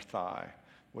hand on your thigh.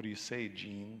 What do you say,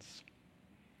 Jeans?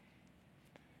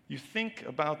 You think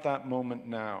about that moment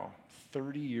now,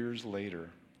 30 years later,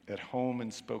 at home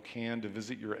in Spokane to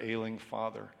visit your ailing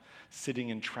father, sitting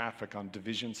in traffic on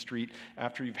Division Street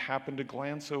after you've happened to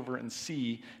glance over and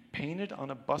see, painted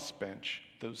on a bus bench,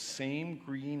 those same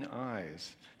green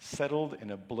eyes settled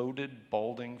in a bloated,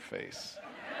 balding face.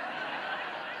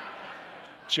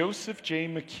 Joseph J.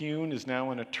 McCune is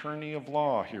now an attorney of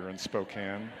law here in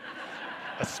Spokane,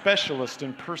 a specialist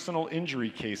in personal injury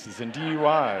cases and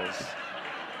DUIs,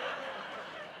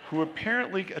 who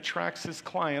apparently attracts his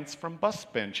clients from bus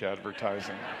bench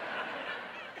advertising.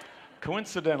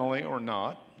 Coincidentally or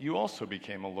not, you also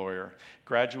became a lawyer,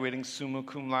 graduating summa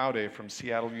cum laude from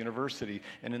Seattle University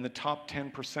and in the top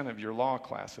 10% of your law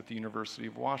class at the University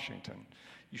of Washington.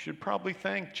 You should probably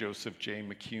thank Joseph J.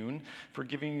 McCune for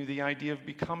giving you the idea of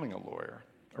becoming a lawyer,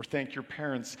 or thank your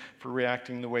parents for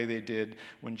reacting the way they did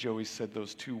when Joey said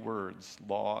those two words,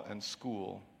 law and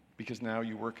school, because now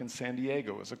you work in San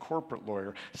Diego as a corporate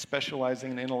lawyer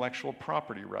specializing in intellectual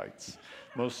property rights.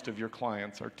 Most of your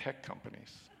clients are tech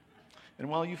companies. And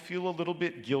while you feel a little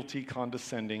bit guilty,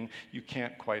 condescending, you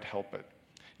can't quite help it.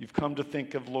 You've come to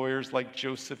think of lawyers like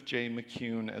Joseph J.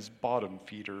 McCune as bottom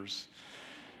feeders.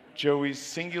 Joey's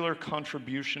singular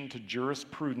contribution to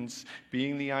jurisprudence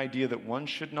being the idea that one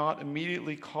should not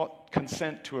immediately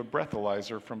consent to a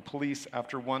breathalyzer from police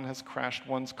after one has crashed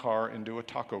one's car into a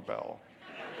Taco Bell.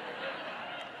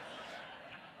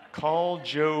 Call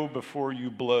Joe before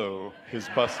you blow his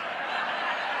bus.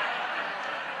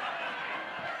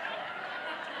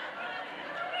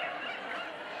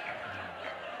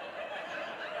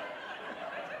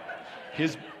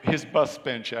 His bus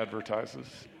bench advertises.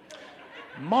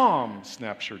 Mom,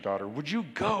 snaps your daughter, would you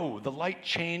go? The light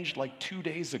changed like 2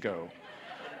 days ago.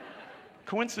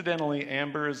 Coincidentally,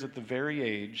 Amber is at the very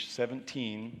age,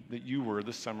 17, that you were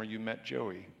the summer you met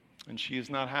Joey. And she is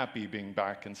not happy being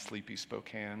back in sleepy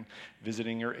Spokane,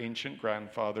 visiting her ancient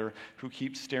grandfather, who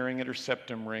keeps staring at her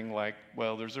septum ring like,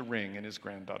 well, there's a ring in his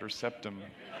granddaughter's septum.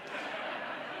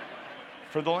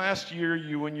 For the last year,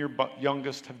 you and your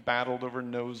youngest have battled over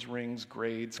nose rings,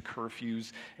 grades,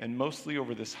 curfews, and mostly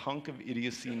over this hunk of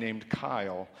idiocy named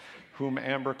Kyle, whom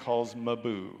Amber calls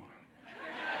Maboo.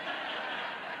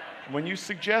 When you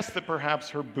suggest that perhaps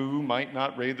her boo might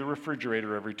not raid the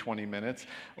refrigerator every 20 minutes,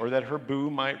 or that her boo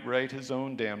might write his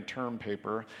own damn term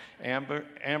paper,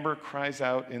 Amber cries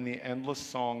out in the endless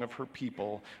song of her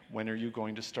people, when are you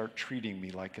going to start treating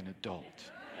me like an adult?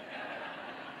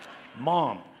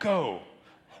 Mom, go!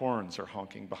 Horns are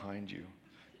honking behind you,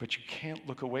 but you can't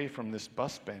look away from this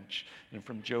bus bench and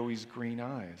from Joey's green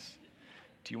eyes.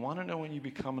 Do you want to know when you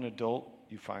become an adult?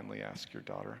 You finally ask your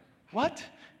daughter. What?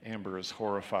 Amber is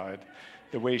horrified,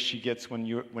 the way she gets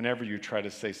whenever you try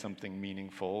to say something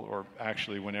meaningful, or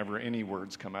actually whenever any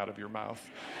words come out of your mouth.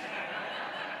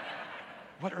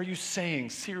 What are you saying?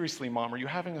 Seriously, Mom, are you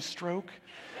having a stroke?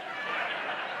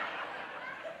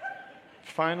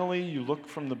 Finally, you look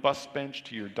from the bus bench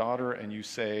to your daughter and you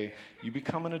say, you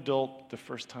become an adult the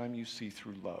first time you see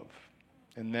through love.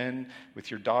 And then,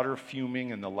 with your daughter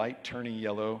fuming and the light turning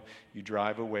yellow, you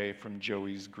drive away from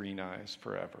Joey's green eyes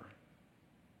forever.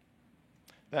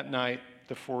 That night,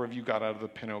 the four of you got out of the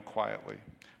Pinot quietly,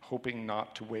 hoping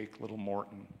not to wake little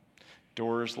Morton.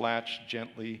 Doors latched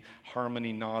gently,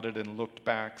 Harmony nodded and looked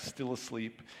back, still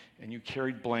asleep, and you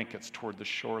carried blankets toward the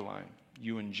shoreline.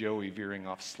 you and Joey veering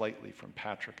off slightly from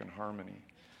Patrick and Harmony.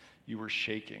 You were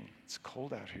shaking. It's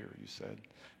cold out here, you said.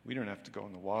 We don't have to go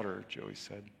in the water, Joey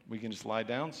said. We can just lie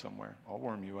down somewhere. I'll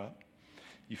warm you up.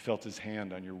 You felt his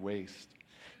hand on your waist.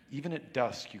 Even at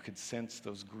dusk, you could sense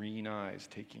those green eyes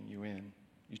taking you in.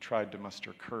 You tried to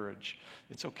muster courage.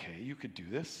 It's okay, you could do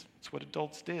this. It's what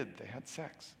adults did. They had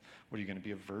sex. What, are you going to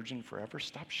be a virgin forever?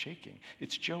 Stop shaking.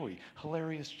 It's Joey,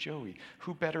 hilarious Joey.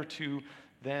 Who better to,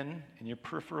 then, in your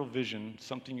peripheral vision,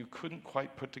 something you couldn't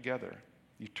quite put together.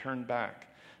 You turned back.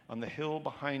 On the hill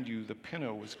behind you, the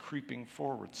Pinot was creeping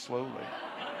forward slowly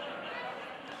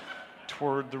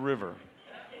toward the river.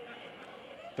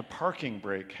 The parking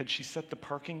brake. Had she set the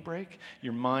parking brake?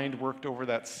 Your mind worked over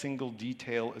that single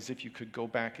detail as if you could go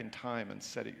back in time and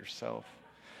set it yourself.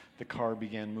 The car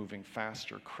began moving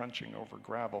faster, crunching over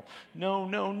gravel. No,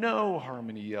 no, no,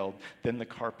 Harmony yelled. Then the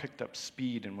car picked up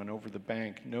speed and went over the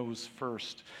bank, nose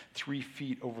first, 3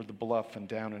 feet over the bluff and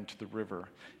down into the river.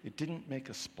 It didn't make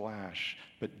a splash,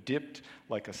 but dipped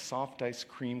like a soft ice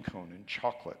cream cone in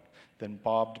chocolate, then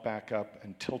bobbed back up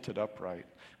and tilted upright.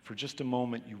 For just a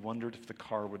moment, you wondered if the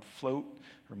car would float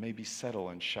or maybe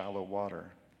settle in shallow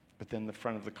water. But then the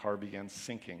front of the car began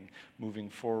sinking, moving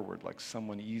forward like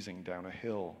someone easing down a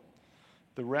hill.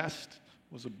 The rest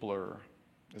was a blur,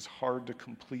 as hard to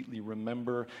completely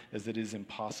remember as it is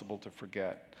impossible to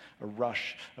forget. A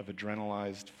rush of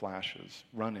adrenalized flashes,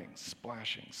 running,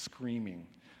 splashing, screaming.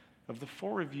 Of the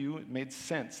 4 of you, it made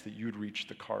sense that you'd reach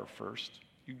the car first.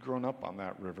 You'd grown up on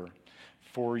that river.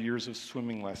 4 years of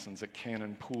swimming lessons at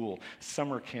Cannon Pool,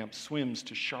 summer camp swims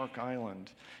to Shark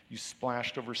Island. You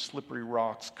splashed over slippery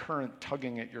rocks, current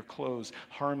tugging at your clothes,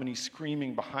 Harmony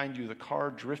screaming behind you, the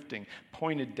car drifting,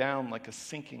 pointed down like a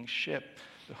sinking ship,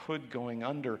 the hood going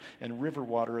under, and river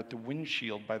water at the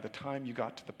windshield by the time you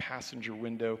got to the passenger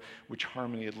window, which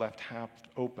Harmony had left half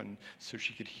open so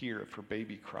she could hear if her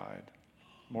baby cried.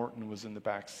 Morton was in the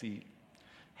back seat.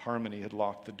 Harmony had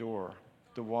locked the door.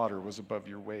 The water was above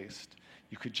your waist.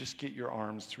 You could just get your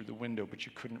arms through the window, but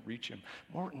you couldn't reach him.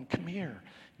 Morton, come here.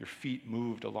 Your feet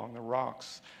moved along the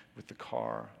rocks with the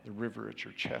car, the river at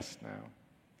your chest now.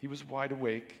 He was wide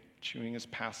awake, chewing his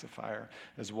pacifier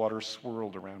as water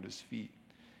swirled around his feet.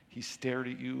 He stared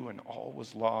at you and all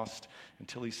was lost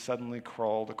until he suddenly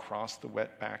crawled across the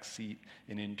wet back seat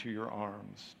and into your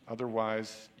arms.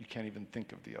 Otherwise, you can't even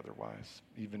think of the otherwise,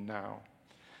 even now.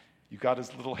 You got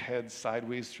his little head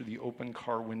sideways through the open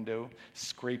car window,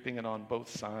 scraping it on both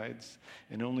sides,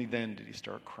 and only then did he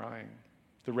start crying.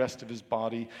 The rest of his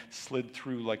body slid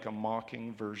through like a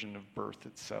mocking version of birth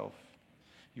itself.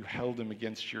 You held him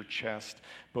against your chest,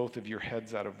 both of your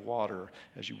heads out of water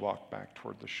as you walked back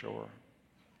toward the shore.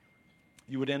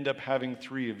 You would end up having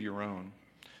 3 of your own,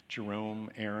 Jerome,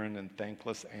 Aaron, and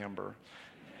thankless Amber.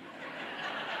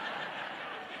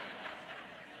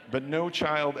 But no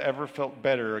child ever felt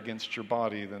better against your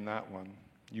body than that one.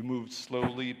 You moved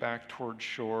slowly back toward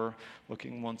shore,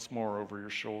 looking once more over your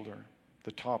shoulder.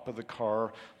 The top of the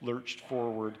car lurched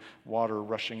forward, water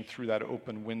rushing through that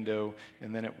open window,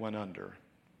 and then it went under,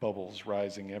 bubbles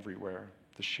rising everywhere.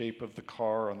 The shape of the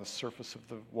car on the surface of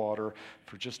the water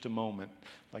for just a moment,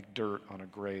 like dirt on a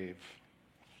grave.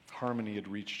 Harmony had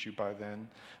reached you by then.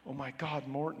 Oh my God,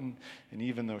 Morton. And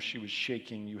even though she was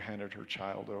shaking, you handed her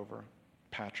child over.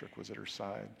 Patrick was at her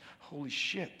side. Holy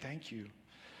shit, thank you.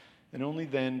 And only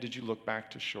then did you look back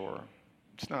to shore.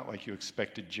 It's not like you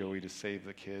expected Joey to save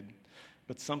the kid,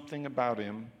 but something about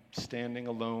him, standing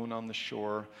alone on the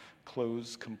shore,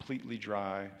 clothes completely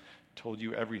dry, told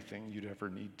you everything you'd ever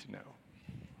need to know.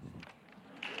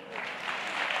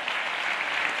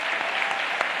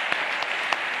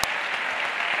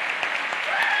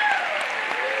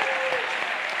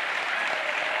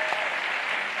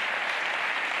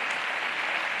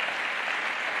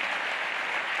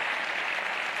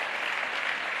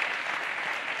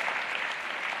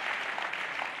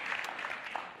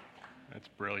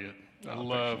 Brilliant. I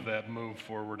love that move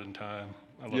forward in time.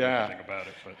 I love everything about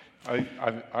it.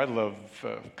 But I love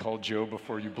Call Joe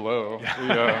Before You Blow.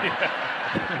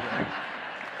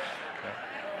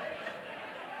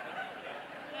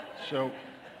 So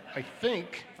I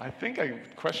think I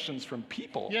have questions from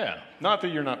people. Yeah. Not that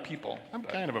you're not people. I'm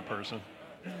kind of a person.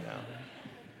 Yeah.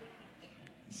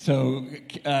 So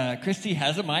Christy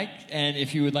has a mic, and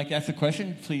if you would like to ask a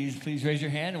question, please raise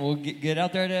your hand, and we'll get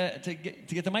out there to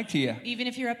get the mic to you. Even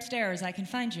if you're upstairs, I can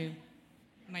find you.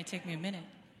 It might take me a minute.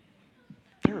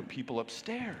 There are people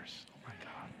upstairs. Oh my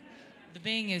God. The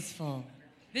Bing is full.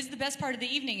 This is the best part of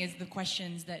the evening, is the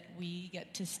questions that we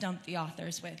get to stump the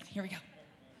authors with. Here we go.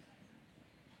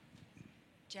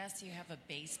 Jess, you have a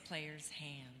bass player's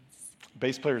hands.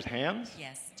 Bass player's hands?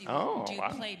 Yes. Do wow. you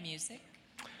play music?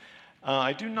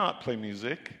 I do not play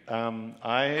music. I'm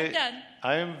done.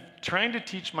 I am trying to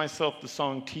teach myself the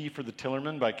song Tea for the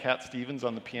Tillerman by Cat Stevens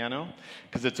on the piano,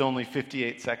 because it's only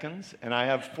 58 seconds, and I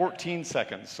have 14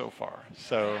 seconds so far.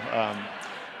 So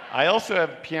I also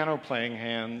have piano playing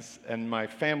hands, and my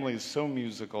family is so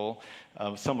musical,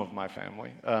 some of my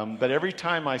family. But every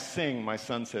time I sing, my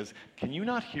son says, "Can you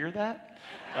not hear that?"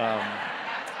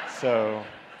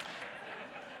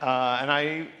 And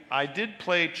I did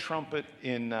play trumpet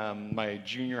in my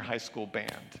junior high school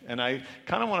band. And I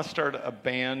kind of want to start a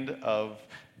band of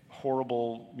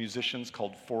horrible musicians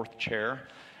called Fourth Chair.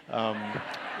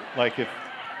 Like if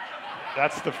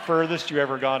that's the furthest you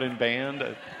ever got in band.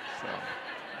 So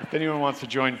if anyone wants to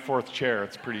join Fourth Chair,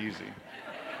 it's pretty easy.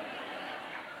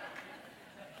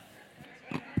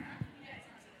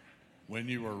 When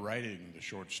you were writing the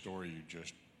short story you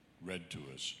just read to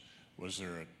us, was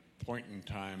there a point in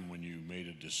time when you made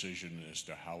a decision as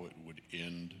to how it would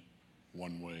end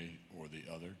one way or the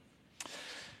other?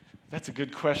 That's a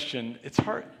good question. It's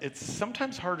hard. It's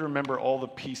sometimes hard to remember all the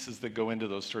pieces that go into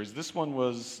those stories. This one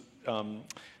was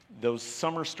those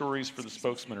summer stories for the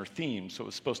Spokesman are themed, so it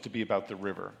was supposed to be about the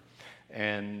river.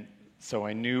 And so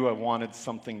I knew I wanted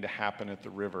something to happen at the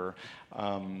river.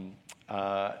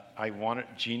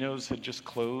 Geno's had just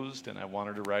closed, and I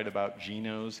wanted to write about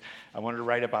Geno's. I wanted to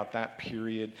write about that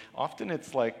period. Often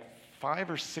it's like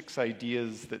 5 or 6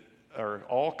 ideas that are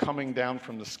all coming down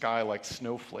from the sky like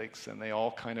snowflakes, and they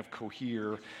all kind of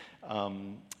cohere.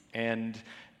 And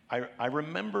I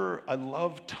remember, I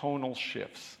love tonal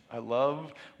shifts. I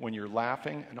love when you're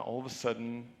laughing, and all of a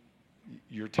sudden,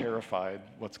 you're terrified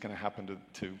what's going to happen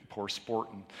to poor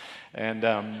Sportin.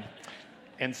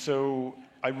 And so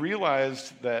I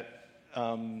realized that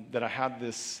I had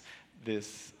this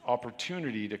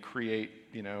opportunity to create,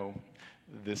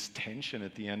 this tension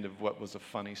at the end of what was a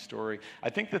funny story. I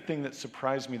think the thing that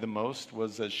surprised me the most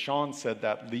was, as Sean said,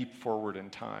 that leap forward in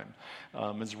time.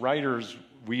 As writers,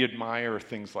 we admire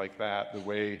things like that, the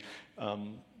way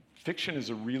fiction is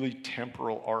a really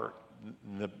temporal art.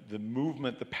 The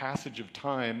movement, the passage of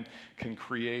time can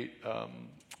create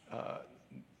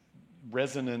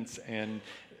resonance and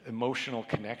emotional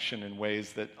connection in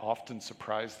ways that often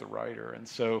surprise the writer. And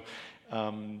so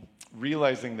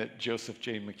realizing that Joseph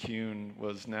J. McCune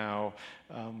was now,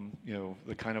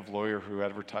 the kind of lawyer who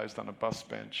advertised on a bus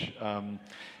bench, I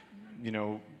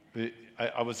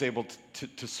was able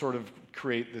to sort of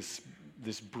create this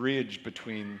bridge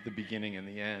between the beginning and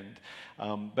the end.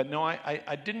 But no,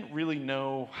 I didn't really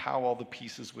know how all the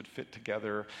pieces would fit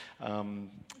together.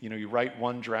 You write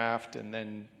one draft and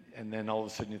then all of a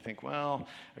sudden you think, well,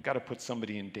 I got to put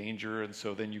somebody in danger, and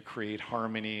so then you create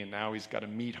Harmony, and now he's got to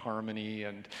meet Harmony,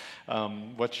 and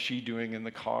what's she doing in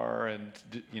the car, and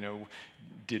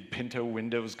did Pinto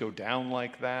windows go down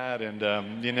like that? And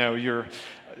you're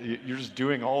just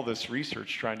doing all this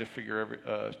research trying to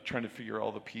figure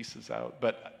all the pieces out.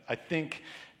 But I think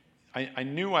I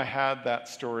knew I had that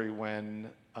story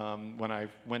when I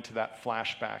went to that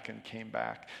flashback and came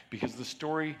back, because the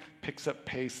story picks up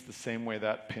pace the same way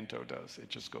that Pinto does. It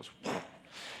just goes,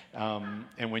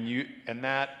 and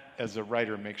that as a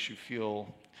writer makes you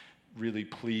feel really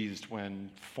pleased when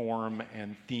form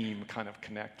and theme kind of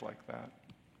connect like that.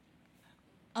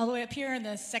 All the way up here in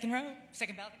the second row,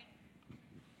 second balcony.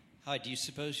 Hi, do you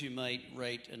suppose you might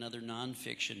write another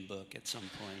nonfiction book at some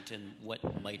point, and what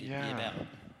might it be about?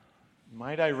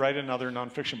 Might I write another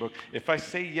nonfiction book? If I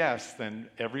say yes, then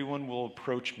everyone will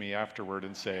approach me afterward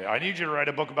and say, I need you to write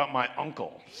a book about my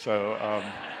uncle. So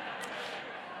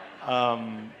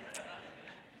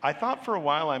I thought for a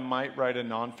while I might write a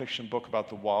nonfiction book about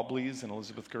the Wobblies and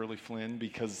Elizabeth Gurley Flynn,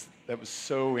 because that was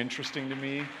so interesting to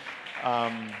me.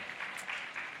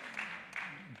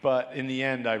 But in the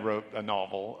end, I wrote a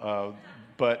novel.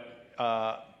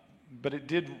 But it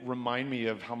did remind me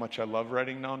of how much I love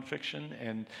writing nonfiction,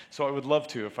 and so I would love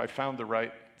to if I found the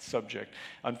right subject.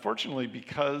 Unfortunately,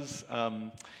 because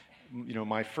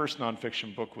my first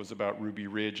nonfiction book was about Ruby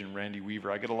Ridge and Randy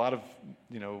Weaver, I get a lot of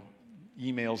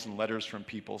emails and letters from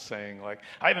people saying, like,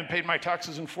 I haven't paid my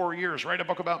taxes in 4 years, write a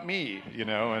book about me,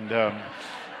 and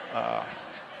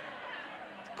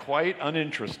quite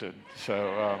uninterested.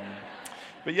 So,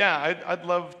 but yeah, I'd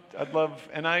love,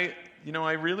 and I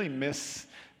really miss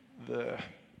the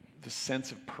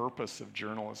sense of purpose of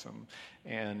journalism,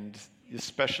 and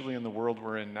especially in the world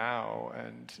we're in now.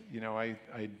 And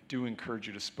I do encourage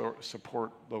you to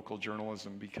support local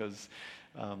journalism, because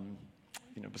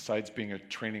besides being a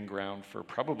training ground for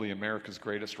probably America's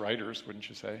greatest writers, wouldn't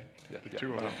you say? Yeah, the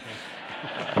two of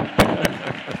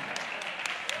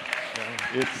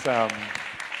them.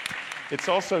 It's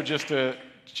also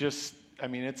just I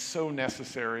mean, it's so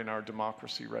necessary in our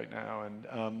democracy right now.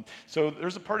 And so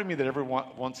there's a part of me that every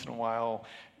once in a while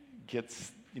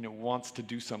gets, wants to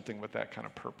do something with that kind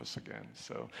of purpose again.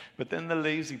 So, but then the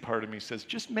lazy part of me says,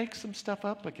 just make some stuff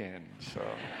up again. So,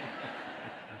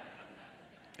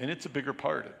 and it's a bigger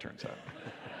part, it turns out.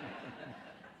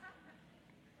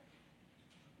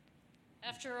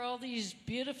 After all these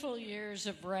beautiful years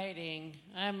of writing,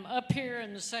 I'm up here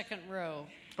in the second row.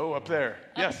 Oh, up there.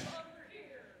 Yes.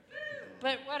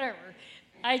 But whatever.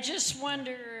 I just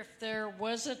wonder if there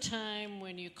was a time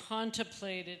when you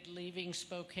contemplated leaving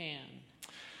Spokane.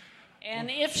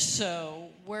 And if so,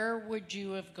 where would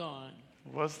you have gone?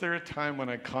 Was there a time when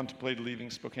I contemplated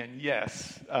leaving Spokane?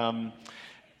 Yes.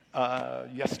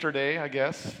 Yesterday, I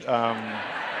guess.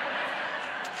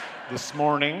 This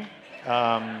morning.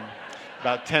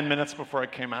 About 10 minutes before I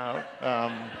came out.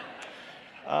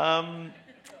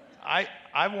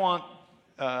 I want,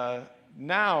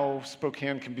 now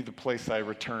Spokane can be the place I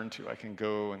return to. I can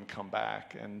go and come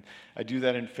back. And I do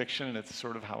that in fiction, and it's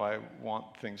sort of how I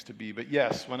want things to be. But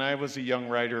yes, when I was a young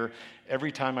writer,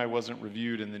 every time I wasn't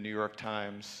reviewed in the New York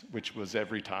Times, which was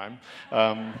every time,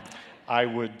 I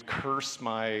would curse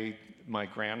my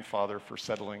grandfather for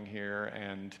settling here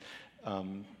and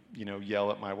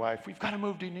yell at my wife, we've got to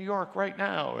move to New York right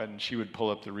now. And she would pull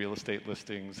up the real estate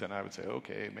listings, and I would say,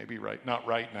 okay, maybe not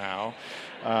right now.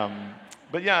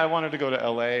 But yeah, I wanted to go to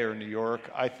LA or New York.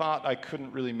 I thought I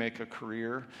couldn't really make a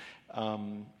career.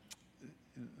 The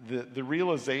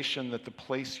realization that the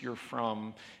place you're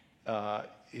from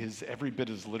is every bit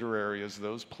as literary as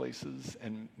those places,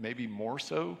 and maybe more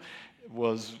so,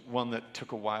 was one that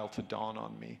took a while to dawn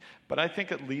on me. But I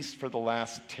think at least for the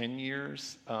last 10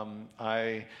 years,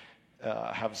 I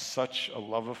have such a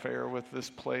love affair with this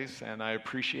place, and I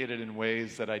appreciate it in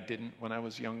ways that I didn't when I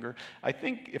was younger. I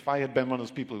think if I had been one of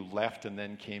those people who left and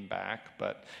then came back,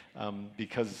 but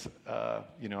because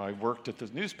I worked at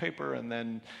this newspaper and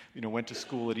then went to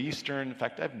school at Eastern. In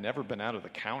fact, I've never been out of the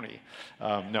county.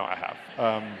 No, I have.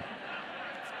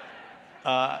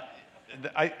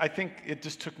 I think it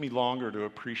just took me longer to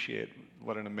appreciate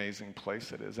what an amazing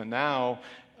place it is. And now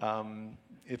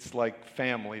it's like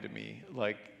family to me.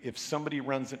 Like, if somebody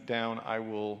runs it down, I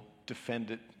will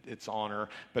defend its honor.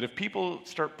 But if people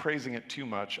start praising it too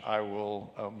much, I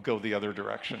will go the other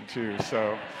direction too.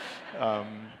 So,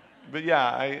 but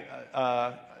yeah,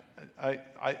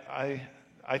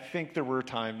 I think there were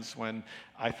times when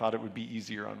I thought it would be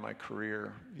easier on my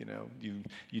career.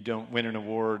 You don't win an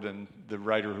award, and the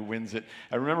writer who wins it.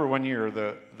 I remember one year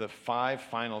the 5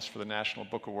 finalists for the National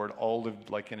Book Award all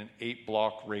lived like in an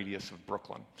 8-block radius of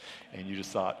Brooklyn, and you just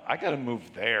thought, I got to move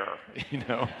there,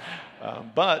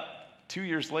 But 2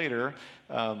 years later,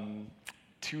 2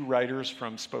 writers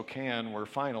from Spokane were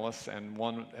finalists, and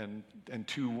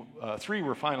 3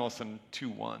 were finalists, and 2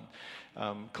 won.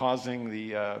 Causing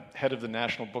the head of the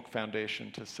National Book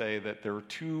Foundation to say that there were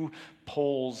 2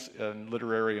 poles in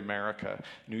literary America,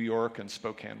 New York and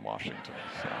Spokane, Washington.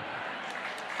 So.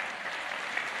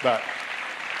 But.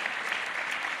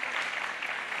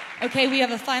 Okay, we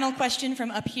have a final question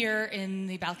from up here in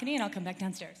the balcony, and I'll come back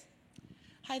downstairs.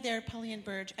 Hi there, Pauline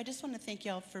Burge. I just want to thank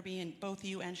y'all for being, both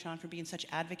you and Sean, for being such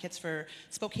advocates for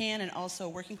Spokane and also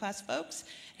working class folks.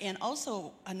 And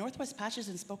also, Northwest Patches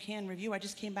and Spokane Review. I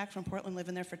just came back from Portland,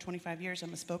 living there for 25 years.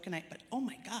 I'm a Spokaneite, but oh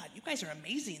my God, you guys are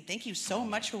amazing. Thank you so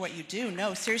much for what you do.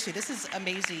 No, seriously, this is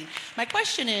amazing. My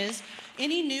question is,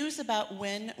 any news about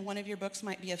when one of your books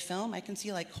might be a film? I can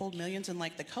see like Cold Millions and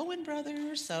like the Coen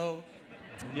brothers, so.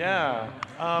 Yeah.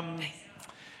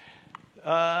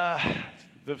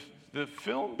 The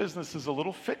film business is a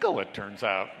little fickle, it turns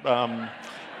out.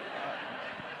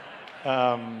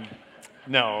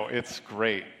 No, it's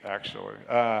great, actually.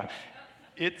 The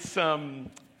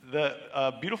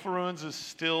Beautiful Ruins is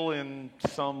still in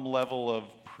some level of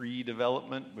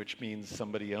pre-development, which means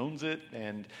somebody owns it.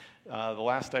 And the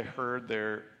last I heard,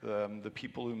 the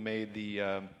people who made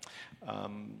the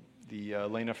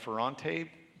Elena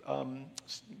Ferrante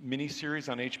miniseries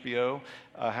on HBO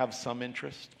have some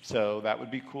interest, so that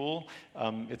would be cool.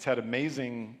 It's had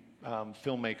amazing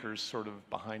filmmakers sort of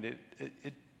behind it.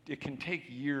 It can take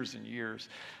years and years.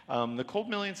 The Cold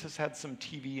Millions has had some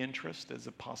TV interest as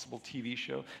a possible TV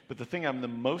show, but the thing I'm the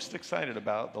most excited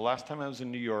about, the last time I was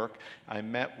in New York, I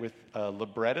met with a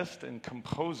librettist and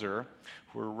composer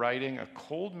who are writing a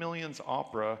Cold Millions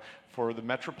opera for the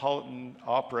Metropolitan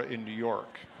Opera in New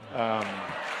York.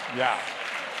 Yeah.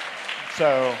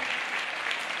 So,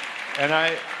 and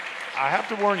I have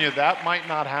to warn you, that might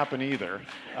not happen either.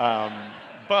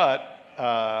 But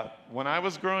when I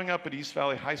was growing up at East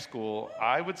Valley High School,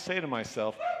 I would say to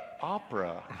myself,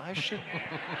 opera, I should...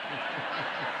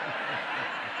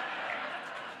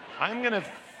 I'm going to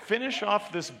finish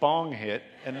off this bong hit,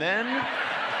 and then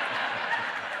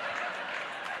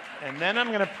I'm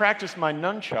going to practice my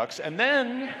nunchucks, and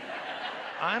then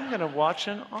I'm going to watch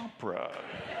an opera.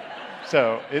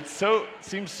 So it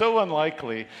seems so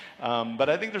unlikely, but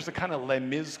I think there's a kind of Les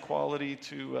Mis quality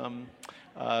to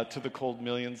the Cold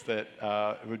Millions that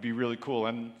would be really cool.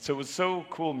 And so it was so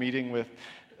cool meeting with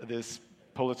this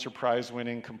Pulitzer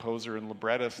Prize-winning composer and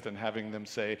librettist and having them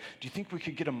say, "Do you think we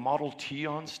could get a Model T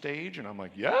on stage?" And I'm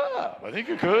like, "Yeah, I think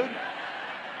you could."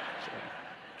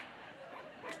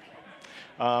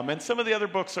 And some of the other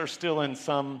books are still in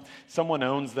someone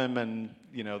owns them, and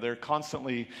they're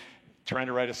constantly trying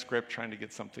to write a script, trying to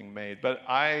get something made. But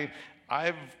I've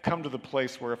come to the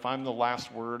place where if I'm the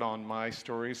last word on my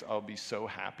stories, I'll be so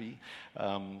happy.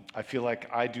 I feel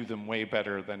like I do them way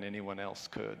better than anyone else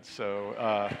could.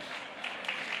 So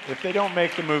if they don't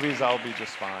make the movies, I'll be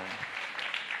just fine. Last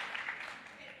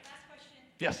question.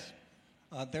 Yes.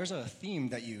 There's a theme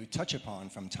that you touch upon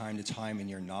from time to time in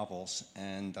your novels,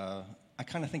 and I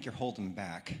kind of think you're holding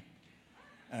back.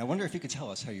 And I wonder if you could tell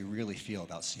us how you really feel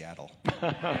about Seattle.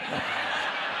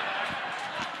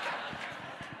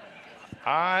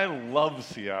 I love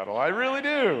Seattle. I really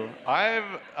do.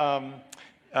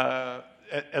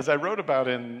 As I wrote about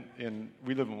in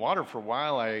We Live in Water for a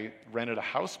while, I rented a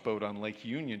houseboat on Lake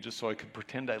Union just so I could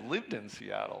pretend I lived in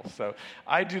Seattle. So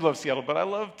I do love Seattle, but I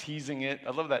love teasing it.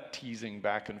 I love that teasing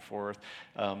back and forth.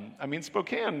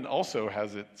 Spokane also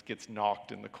gets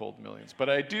knocked in the Cold Millions, but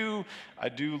I do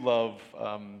love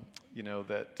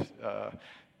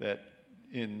that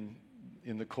in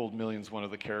the Cold Millions, one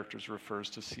of the characters refers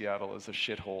to Seattle as a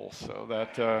shithole. So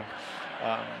that.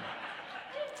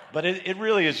 But it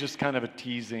really is just kind of a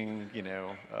teasing,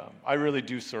 I really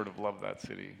do sort of love that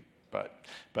city, but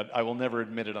I will never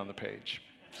admit it on the page.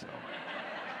 So,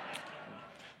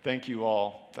 thank you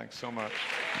all. Thanks so much.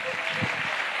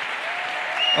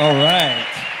 All right.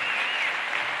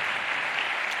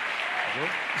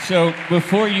 So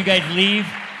before you guys leave,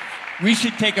 we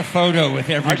should take a photo with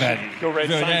everybody. I should go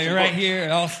right here.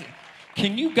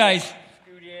 Can you guys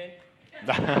scoot in?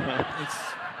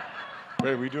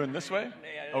 Wait, are we doing this way?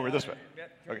 Oh, we're this way.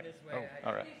 Yep, okay. this way. Oh,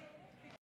 all right.